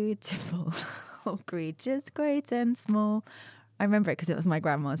and beautiful, all creatures great and small. I remember it because it was my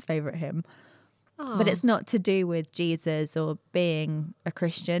grandma's favourite hymn. But it's not to do with Jesus or being a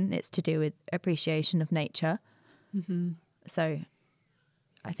Christian. It's to do with appreciation of nature. Mm-hmm. So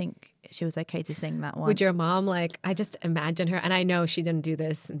I think she was okay to sing that one. Would your mom, like, I just imagine her, and I know she didn't do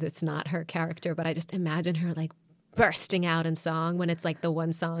this, it's not her character, but I just imagine her like bursting out in song when it's like the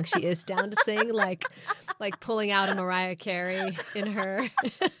one song she is down to sing, like pulling out a Mariah Carey in her.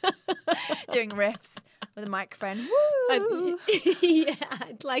 Doing riffs with a microphone. Woo! Yeah,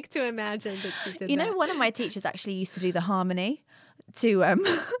 I'd like to imagine that she did that. You know, one of my teachers actually used to do the harmony to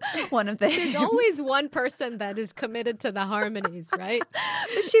one of the There's hymns. always one person that is committed to the harmonies, right?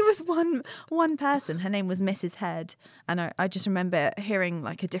 But she was one person. Her name was Mrs. Head. And I just remember hearing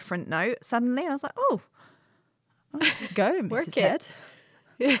like a different note suddenly. And I was like, oh, go, Mrs. Work Head.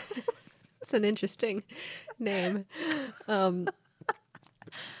 It's an interesting name.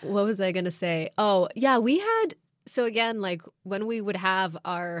 What was I going to say? Oh, yeah, we had, so again, like when we would have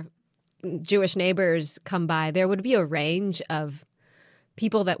our Jewish neighbors come by, there would be a range of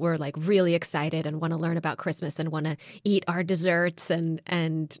people that were like really excited and want to learn about Christmas and want to eat our desserts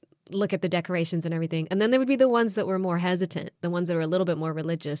and look at the decorations and everything. And then there would be the ones that were more hesitant, the ones that were a little bit more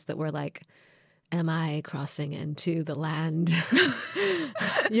religious, that were like, am I crossing into the land?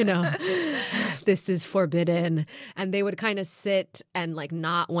 You know, this is forbidden. And they would kind of sit and like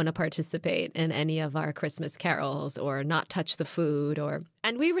not want to participate in any of our Christmas carols or not touch the food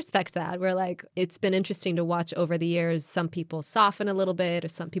and we respect that. We're like, it's been interesting to watch over the years. Some people soften a little bit or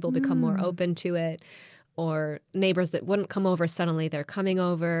some people become more open to it, or neighbors that wouldn't come over, suddenly they're coming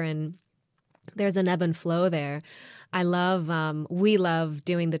over, and there's an ebb and flow there. We love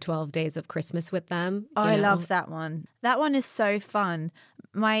doing the 12 days of Christmas with them. Oh, I love that one. That one is so fun.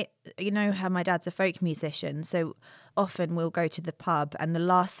 You know how my dad's a folk musician, so often we'll go to the pub, and the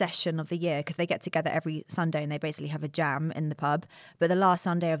last session of the year, because they get together every Sunday and they basically have a jam in the pub, but the last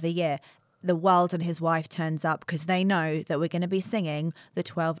Sunday of the year, the world and his wife turns up because they know that we're going to be singing the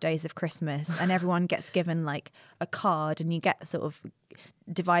 12 days of Christmas, and everyone gets given like a card, and you get sort of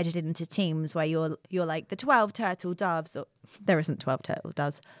divided into teams where you're like the 12 turtle doves, or there isn't 12 turtle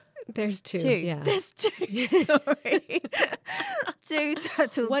doves. There's two. Yeah. There's two. Sorry. Two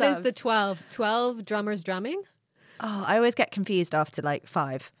turtle What doves. is the 12? 12 drummers drumming? Oh, I always get confused after like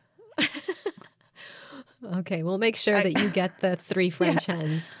 5. Okay, we'll make sure that you get the 3 French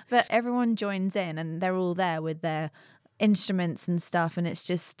hens. But everyone joins in and they're all there with their instruments and stuff, and it's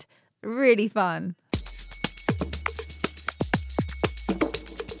just really fun.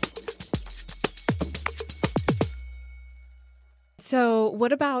 So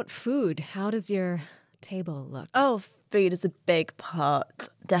what about food? How does your table look? Oh, food is a big part.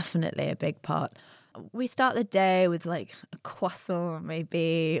 Definitely a big part. We start the day with like a croissant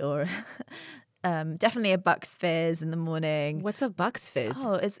maybe, or definitely a Bucks Fizz in the morning. What's a Bucks Fizz?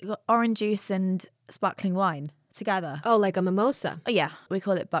 Oh, it's got orange juice and sparkling wine together. Oh, like a mimosa. Oh, yeah, we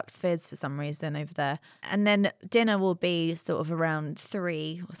call it Bucks Fizz for some reason over there. And then dinner will be sort of around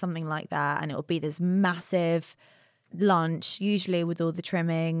 3 or something like that, and it will be this massive lunch, usually with all the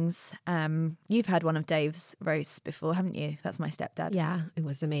trimmings. You've had one of Dave's roasts before, haven't you? That's my stepdad. Yeah, it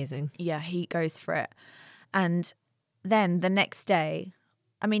was amazing. Yeah, he goes for it. And then the next day,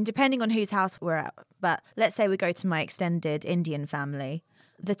 I mean, depending on whose house we're at, but let's say we go to my extended Indian family,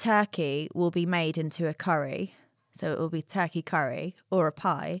 the turkey will be made into a curry. So it will be turkey curry or a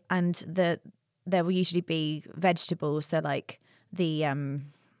pie. And there will usually be vegetables, so like the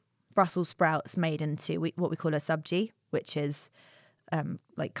Brussels sprouts made into what we call a sabji, which is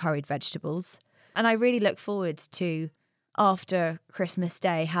like curried vegetables. And I really look forward to, after Christmas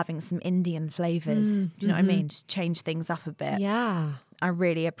Day, having some Indian flavours. Do you know what I mean? Just change things up a bit. Yeah. I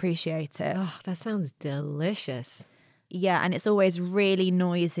really appreciate it. Oh, that sounds delicious. Yeah, and it's always really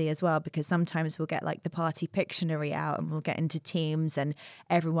noisy as well, because sometimes we'll get like the party Pictionary out and we'll get into teams and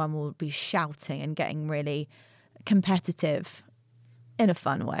everyone will be shouting and getting really competitive in a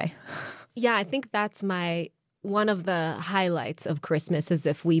fun way. Yeah, I think that's one of the highlights of Christmas is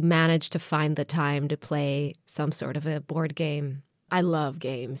if we manage to find the time to play some sort of a board game. I love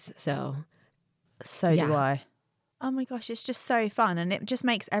games, so do I. Oh my gosh, it's just so fun, and it just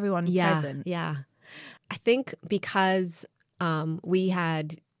makes everyone present. Yeah. I think because we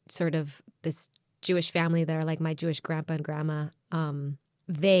had sort of this Jewish family there, like my Jewish grandpa and grandma,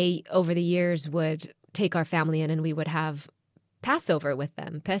 they, over the years, would take our family in and we would have Passover with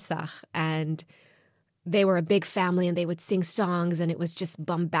them, Pesach, and they were a big family and they would sing songs and it was just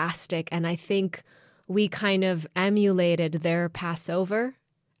bombastic. And I think we kind of emulated their Passover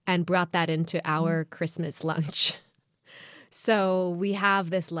and brought that into our Christmas lunch. So we have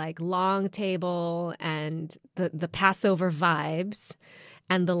this like long table and the Passover vibes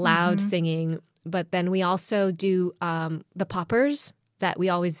and the loud singing. But then we also do the poppers that we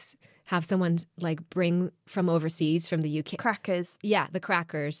always have someone like bring from overseas, from the UK. Crackers. Yeah, the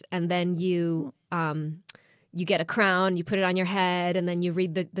crackers. And then you get a crown, you put it on your head, and then you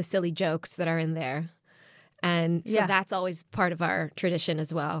read the silly jokes that are in there. And so that's always part of our tradition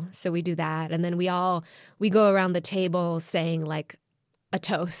as well. So we do that. And then we go around the table saying like a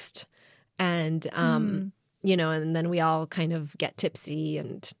toast. And, you know, and then we all kind of get tipsy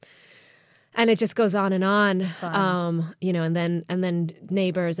and it just goes on and on. You know, and then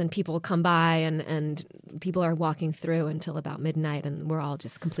neighbors and people come by and people are walking through until about midnight, and we're all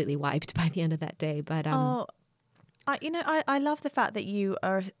just completely wiped by the end of that day. But I love the fact that you're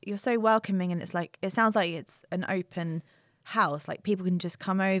so welcoming, and it's like, it sounds like it's an open house, like people can just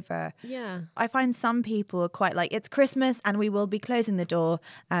come over. Yeah. I find some people are quite like, it's Christmas and we will be closing the door,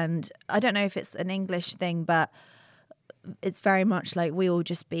 and I don't know if it's an English thing, but it's very much like we all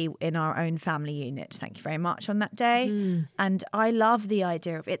just be in our own family unit, thank you very much, on that day. And I love the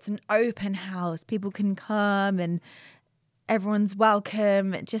idea of it's an open house, people can come and everyone's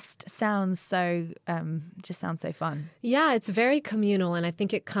welcome. It just sounds so fun. Yeah, it's very communal, and I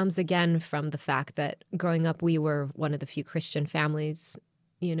think it comes again from the fact that growing up we were one of the few Christian families,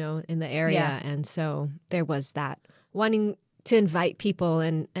 you know, in the area, and so there was that wanting to invite people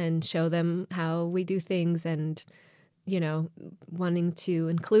and show them how we do things, and you know, wanting to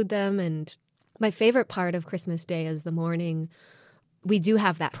include them. And my favorite part of Christmas Day is the morning. We do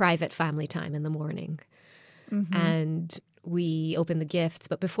have that private family time in the morning, and we open the gifts.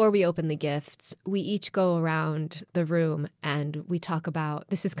 But before we open the gifts, we each go around the room and we talk about,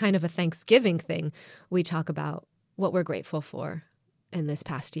 this is kind of a Thanksgiving thing. We talk about what we're grateful for in this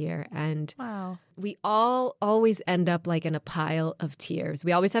past year. And we all always end up like in a pile of tears.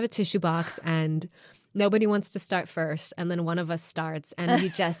 We always have a tissue box, and nobody wants to start first. And then one of us starts, and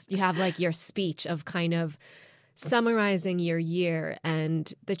you have like your speech of kind of summarizing your year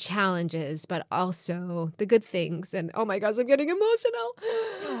and the challenges, but also the good things. And oh my gosh, I'm getting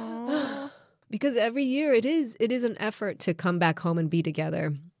emotional. Because every year it is an effort to come back home and be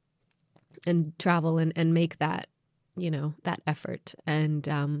together and travel and make that, you know, that effort. And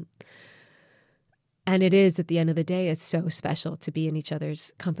it is, at the end of the day, it's so special to be in each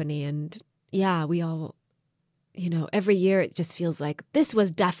other's company. And yeah, we all, you know, every year it just feels like this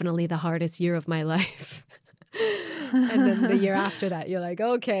was definitely the hardest year of my life. And then the year after that, you're like,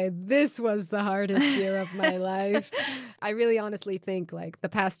 okay, this was the hardest year of my life. I really honestly think like the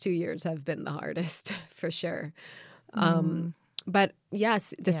past 2 years have been the hardest for sure. But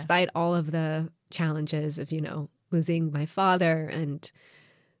yes, despite all of the challenges of, you know, losing my father and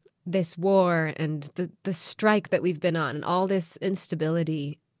this war and the strike that we've been on and all this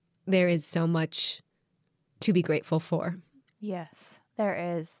instability, there is so much to be grateful for. Yes,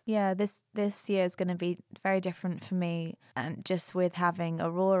 there is. Yeah, this year is going to be very different for me, and just with having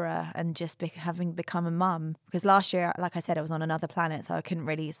Aurora and just having become a mum. Because last year, like I said, I was on another planet, so I couldn't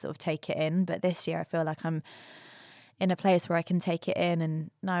really sort of take it in. But this year, I feel like I'm in a place where I can take it in, and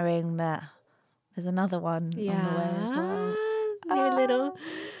knowing that there's another one on the way as well. Your little...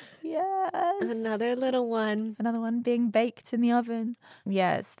 Yes. Another little one. Another one being baked in the oven.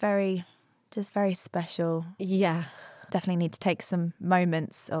 Yeah, it's very special. Yeah. Definitely need to take some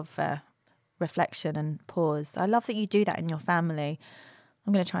moments of reflection and pause. I love that you do that in your family.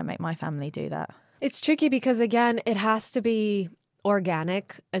 I'm going to try and make my family do that. It's tricky because, again, it has to be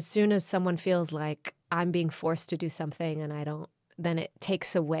organic. As soon as someone feels like I'm being forced to do something and I don't, then it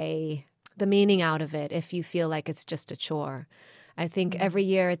takes away the meaning out of it if you feel like it's just a chore. I think every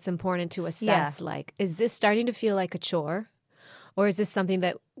year it's important to assess, like, is this starting to feel like a chore? Or is this something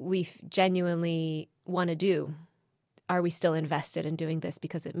that we genuinely want to do? Are we still invested in doing this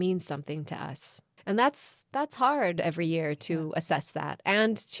because it means something to us? And that's hard every year to assess that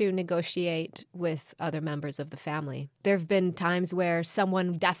and to negotiate with other members of the family. There have been times where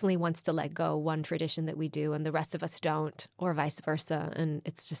someone definitely wants to let go one tradition that we do and the rest of us don't, or vice versa. And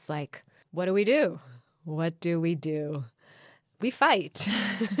it's just like, what do we do? What do we do? We fight.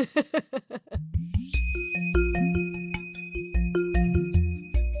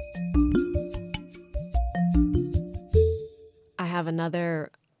 I have another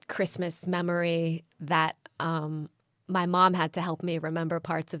Christmas memory that my mom had to help me remember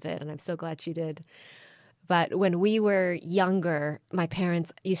parts of it, and I'm so glad she did. But when we were younger, my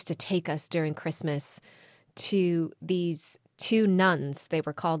parents used to take us during Christmas to these two nuns. They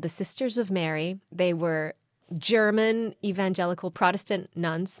were called the Sisters of Mary. They were German evangelical Protestant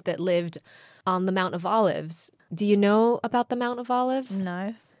nuns that lived on the Mount of Olives. Do you know about the Mount of Olives?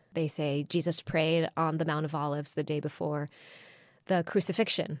 No. They say Jesus prayed on the Mount of Olives the day before the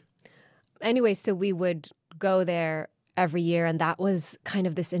crucifixion. Anyway, so we would go there every year, and that was kind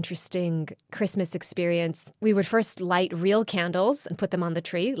of this interesting Christmas experience. We would first light real candles and put them on the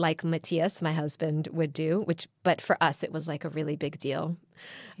tree, like Matthias, my husband, would do, but for us, it was like a really big deal.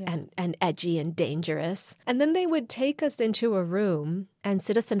 Yeah. And edgy and dangerous. And then they would take us into a room and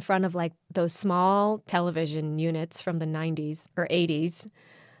sit us in front of like those small television units from the 90s or 80s,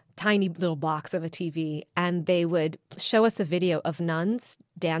 tiny little box of a TV. And they would show us a video of nuns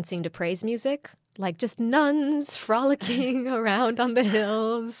dancing to praise music, like just nuns frolicking around on the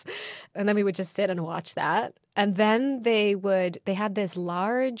hills. And then we would just sit and watch that. And then they had this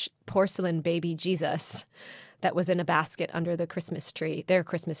large porcelain baby Jesus that was in a basket under their Christmas tree.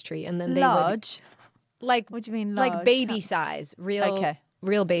 And then they large? Like, what do you mean large? Like baby size,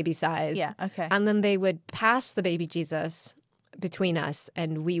 real baby size. Yeah, okay. And then they would pass the baby Jesus between us,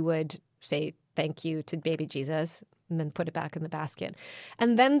 and we would say thank you to baby Jesus and then put it back in the basket.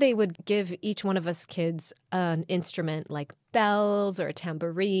 And then they would give each one of us kids an instrument like bells or a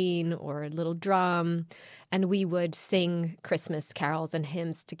tambourine or a little drum. And we would sing Christmas carols and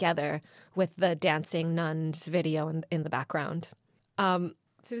hymns together with the dancing nuns video in the background. So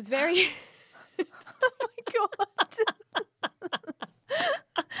it was very... Oh my God.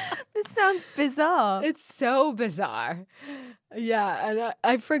 This sounds bizarre. It's so bizarre. Yeah, and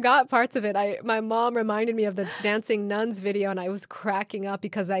I forgot parts of it. My mom reminded me of the Dancing Nuns video, and I was cracking up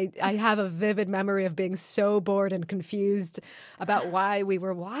because I have a vivid memory of being so bored and confused about why we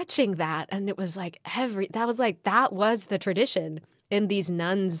were watching that. And it was like that was the tradition in these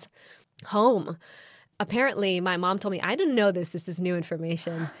nuns' home. Apparently, my mom told me, I didn't know this is new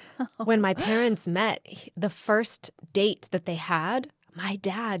information. When my parents met, the first date that they had, my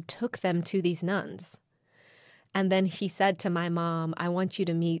dad took them to these nuns. And then he said to my mom, I want you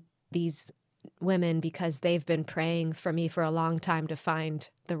to meet these women because they've been praying for me for a long time to find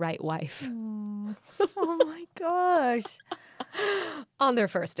the right wife. Oh my gosh. On their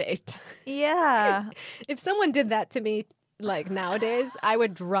first date. Yeah. If someone did that to me, like nowadays, I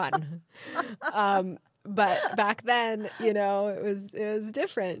would run. But back then, it was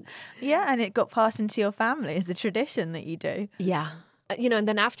different. Yeah, and it got passed into your family as a tradition that you do. Yeah. And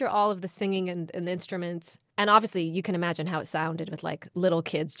then after all of the singing and instruments, and obviously you can imagine how it sounded with like little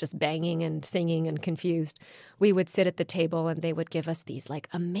kids just banging and singing and confused, we would sit at the table and they would give us these like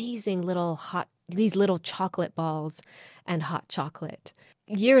amazing these little chocolate balls and hot chocolate.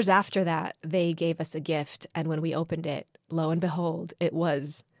 Years after that, they gave us a gift. And when we opened it, lo and behold, it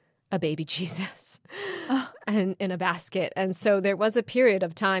was a baby Jesus and in a basket. And so there was a period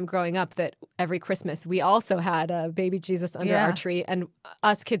of time growing up that every Christmas we also had a baby Jesus under our tree. And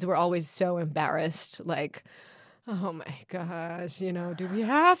us kids were always so embarrassed, like, oh my gosh, do we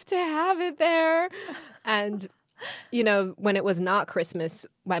have to have it there? And, when it was not Christmas,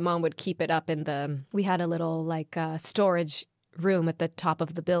 my mom would keep it up we had a little like storage room at the top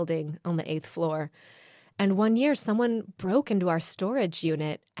of the building on the 8th floor. And one year, someone broke into our storage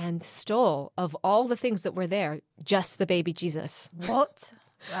unit and stole, of all the things that were there, just the baby Jesus. What?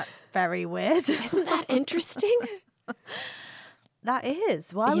 That's very weird. Isn't that interesting? That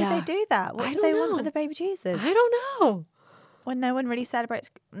is. Why would they do that? What do they want with the baby Jesus? I don't know. When no one really celebrates.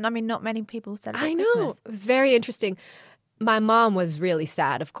 I mean, not many people celebrate Christmas. I know. It was very interesting. My mom was really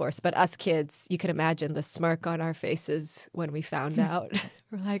sad, of course, but us kids, you can imagine the smirk on our faces when we found out.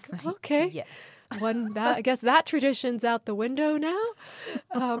 We're like, okay. Yes. I guess that tradition's out the window now.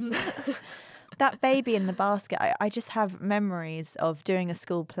 That baby in the basket, I just have memories of doing a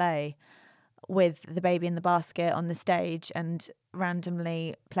school play with the baby in the basket on the stage and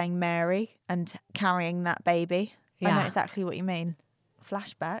randomly playing Mary and carrying that baby. Yeah. I know exactly what you mean.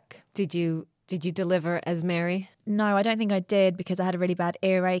 Flashback. Did you deliver as Mary? No, I don't think I did because I had a really bad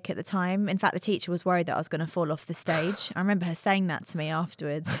earache at the time. In fact, the teacher was worried that I was going to fall off the stage. I remember her saying that to me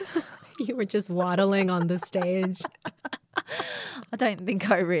afterwards. You were just waddling on the stage. I don't think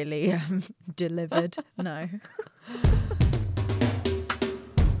I really delivered, no.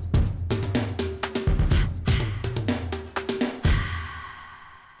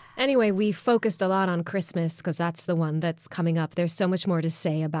 Anyway, we focused a lot on Christmas because that's the one that's coming up. There's so much more to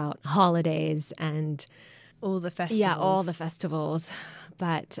say about holidays and all the festivals. Yeah, all the festivals.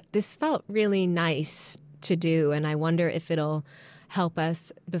 But this felt really nice to do, and I wonder if it'll help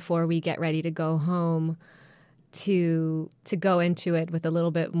us before we get ready to go home to go into it with a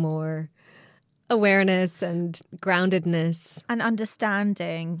little bit more awareness and groundedness. And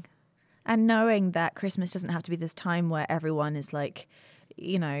understanding and knowing that Christmas doesn't have to be this time where everyone is like,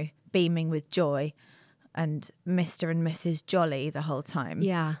 beaming with joy and Mr. and Mrs. Jolly the whole time.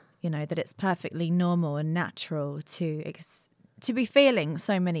 Yeah. That it's perfectly normal and natural to be feeling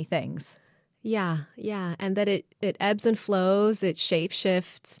so many things. Yeah, yeah. And that it ebbs and flows, it shape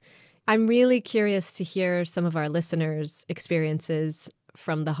shifts. I'm really curious to hear some of our listeners' experiences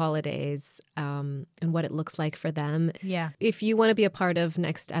from the holidays and what it looks like for them. Yeah. If you want to be a part of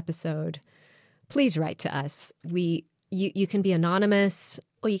next episode, please write to us. You can be anonymous.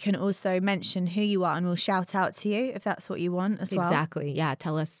 Or you can also mention who you are and we'll shout out to you if that's what you want as well. Exactly. Yeah.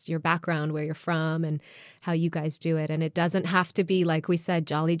 Tell us your background, where you're from, and how you guys do it. And it doesn't have to be, like we said,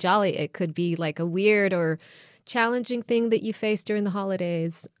 jolly, jolly. It could be like a weird or challenging thing that you face during the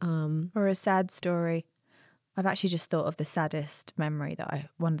holidays. Or a sad story. I've actually just thought of one of the saddest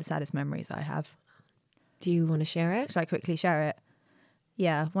memories I have. Do you want to share it? Should I quickly share it?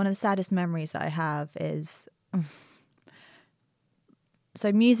 Yeah. One of the saddest memories that I have is... So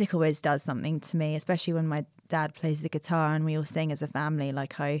music always does something to me, especially when my dad plays the guitar and we all sing as a family.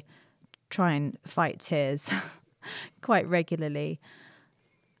 Like, I try and fight tears quite regularly.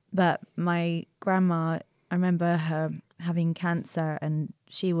 But my grandma, I remember her having cancer, and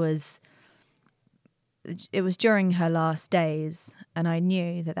it was during her last days, and I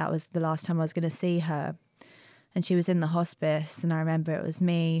knew that was the last time I was going to see her. And she was in the hospice, and I remember it was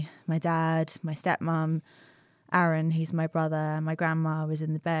me, my dad, my stepmom, Aaron, who's my brother, my grandma was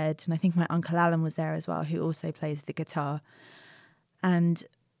in the bed, and I think my Uncle Alan was there as well, who also plays the guitar. And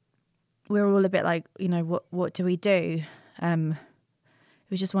we were all a bit like, what do we do? It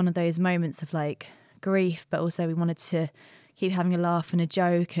was just one of those moments of like grief, but also we wanted to keep having a laugh and a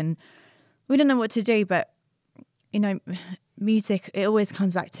joke, and we didn't know what to do. But music, it always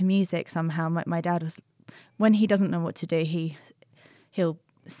comes back to music somehow. My dad was, when he doesn't know what to do, he'll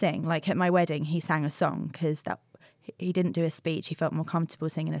sing. Like at my wedding, he sang a song because he didn't do a speech. He felt more comfortable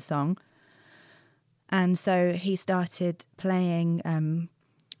singing a song. And so he started playing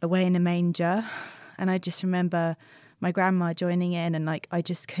Away in a Manger. And I just remember my grandma joining in, and like I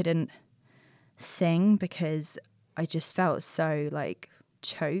just couldn't sing because I just felt so like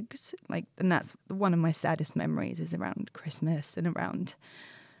choked. Like, and that's one of my saddest memories, is around Christmas and around,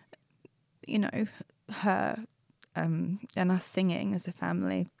 her and us singing as a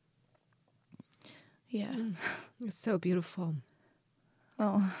family. Yeah. It's so beautiful.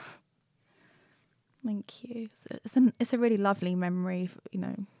 Oh, thank you. It's a really lovely memory,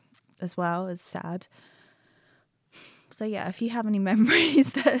 as well as sad. So yeah, if you have any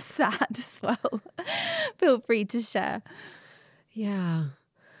memories that are sad as well, feel free to share. Yeah.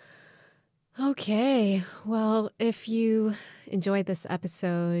 Okay. Well, if you enjoyed this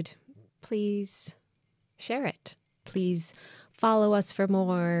episode, please share it. Please follow us for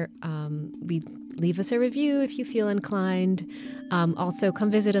more. Leave us a review if you feel inclined. Also, come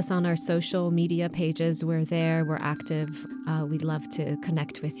visit us on our social media pages. We're there. We're active. We'd love to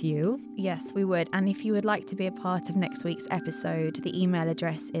connect with you. Yes, we would. And if you would like to be a part of next week's episode, the email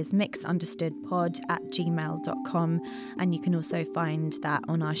address is mixunderstoodpod@gmail.com. And you can also find that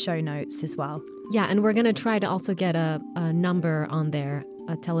on our show notes as well. Yeah, and we're going to try to also get a number on there,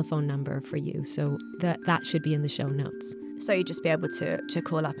 a telephone number for you. So that should be in the show notes. So you'd just be able to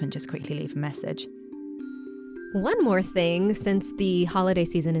call up and just quickly leave a message. One more thing, since the holiday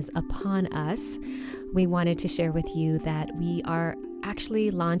season is upon us, we wanted to share with you that we are actually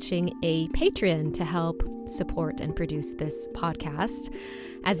launching a Patreon to help support and produce this podcast.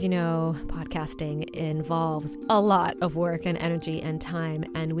 As you know, podcasting involves a lot of work and energy and time,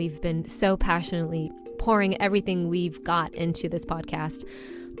 and we've been so passionately pouring everything we've got into this podcast,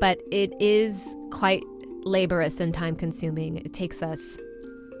 but it is quite laborious and time-consuming. It takes us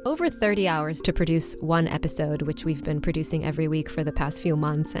over 30 hours to produce one episode, which we've been producing every week for the past few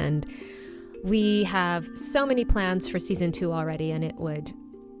months, and we have so many plans for season 2 already, and it would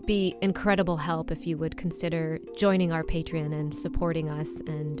be incredible help if you would consider joining our Patreon and supporting us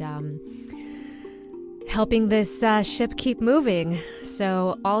and helping this ship keep moving.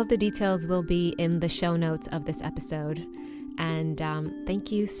 So all of the details will be in the show notes of this episode. And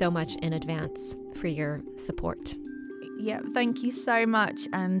thank you so much in advance for your support. Yeah, thank you so much.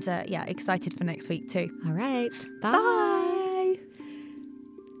 And excited for next week too. All right. Bye. Bye.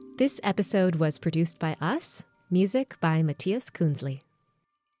 This episode was produced by us. Music by Matthias Kunzli.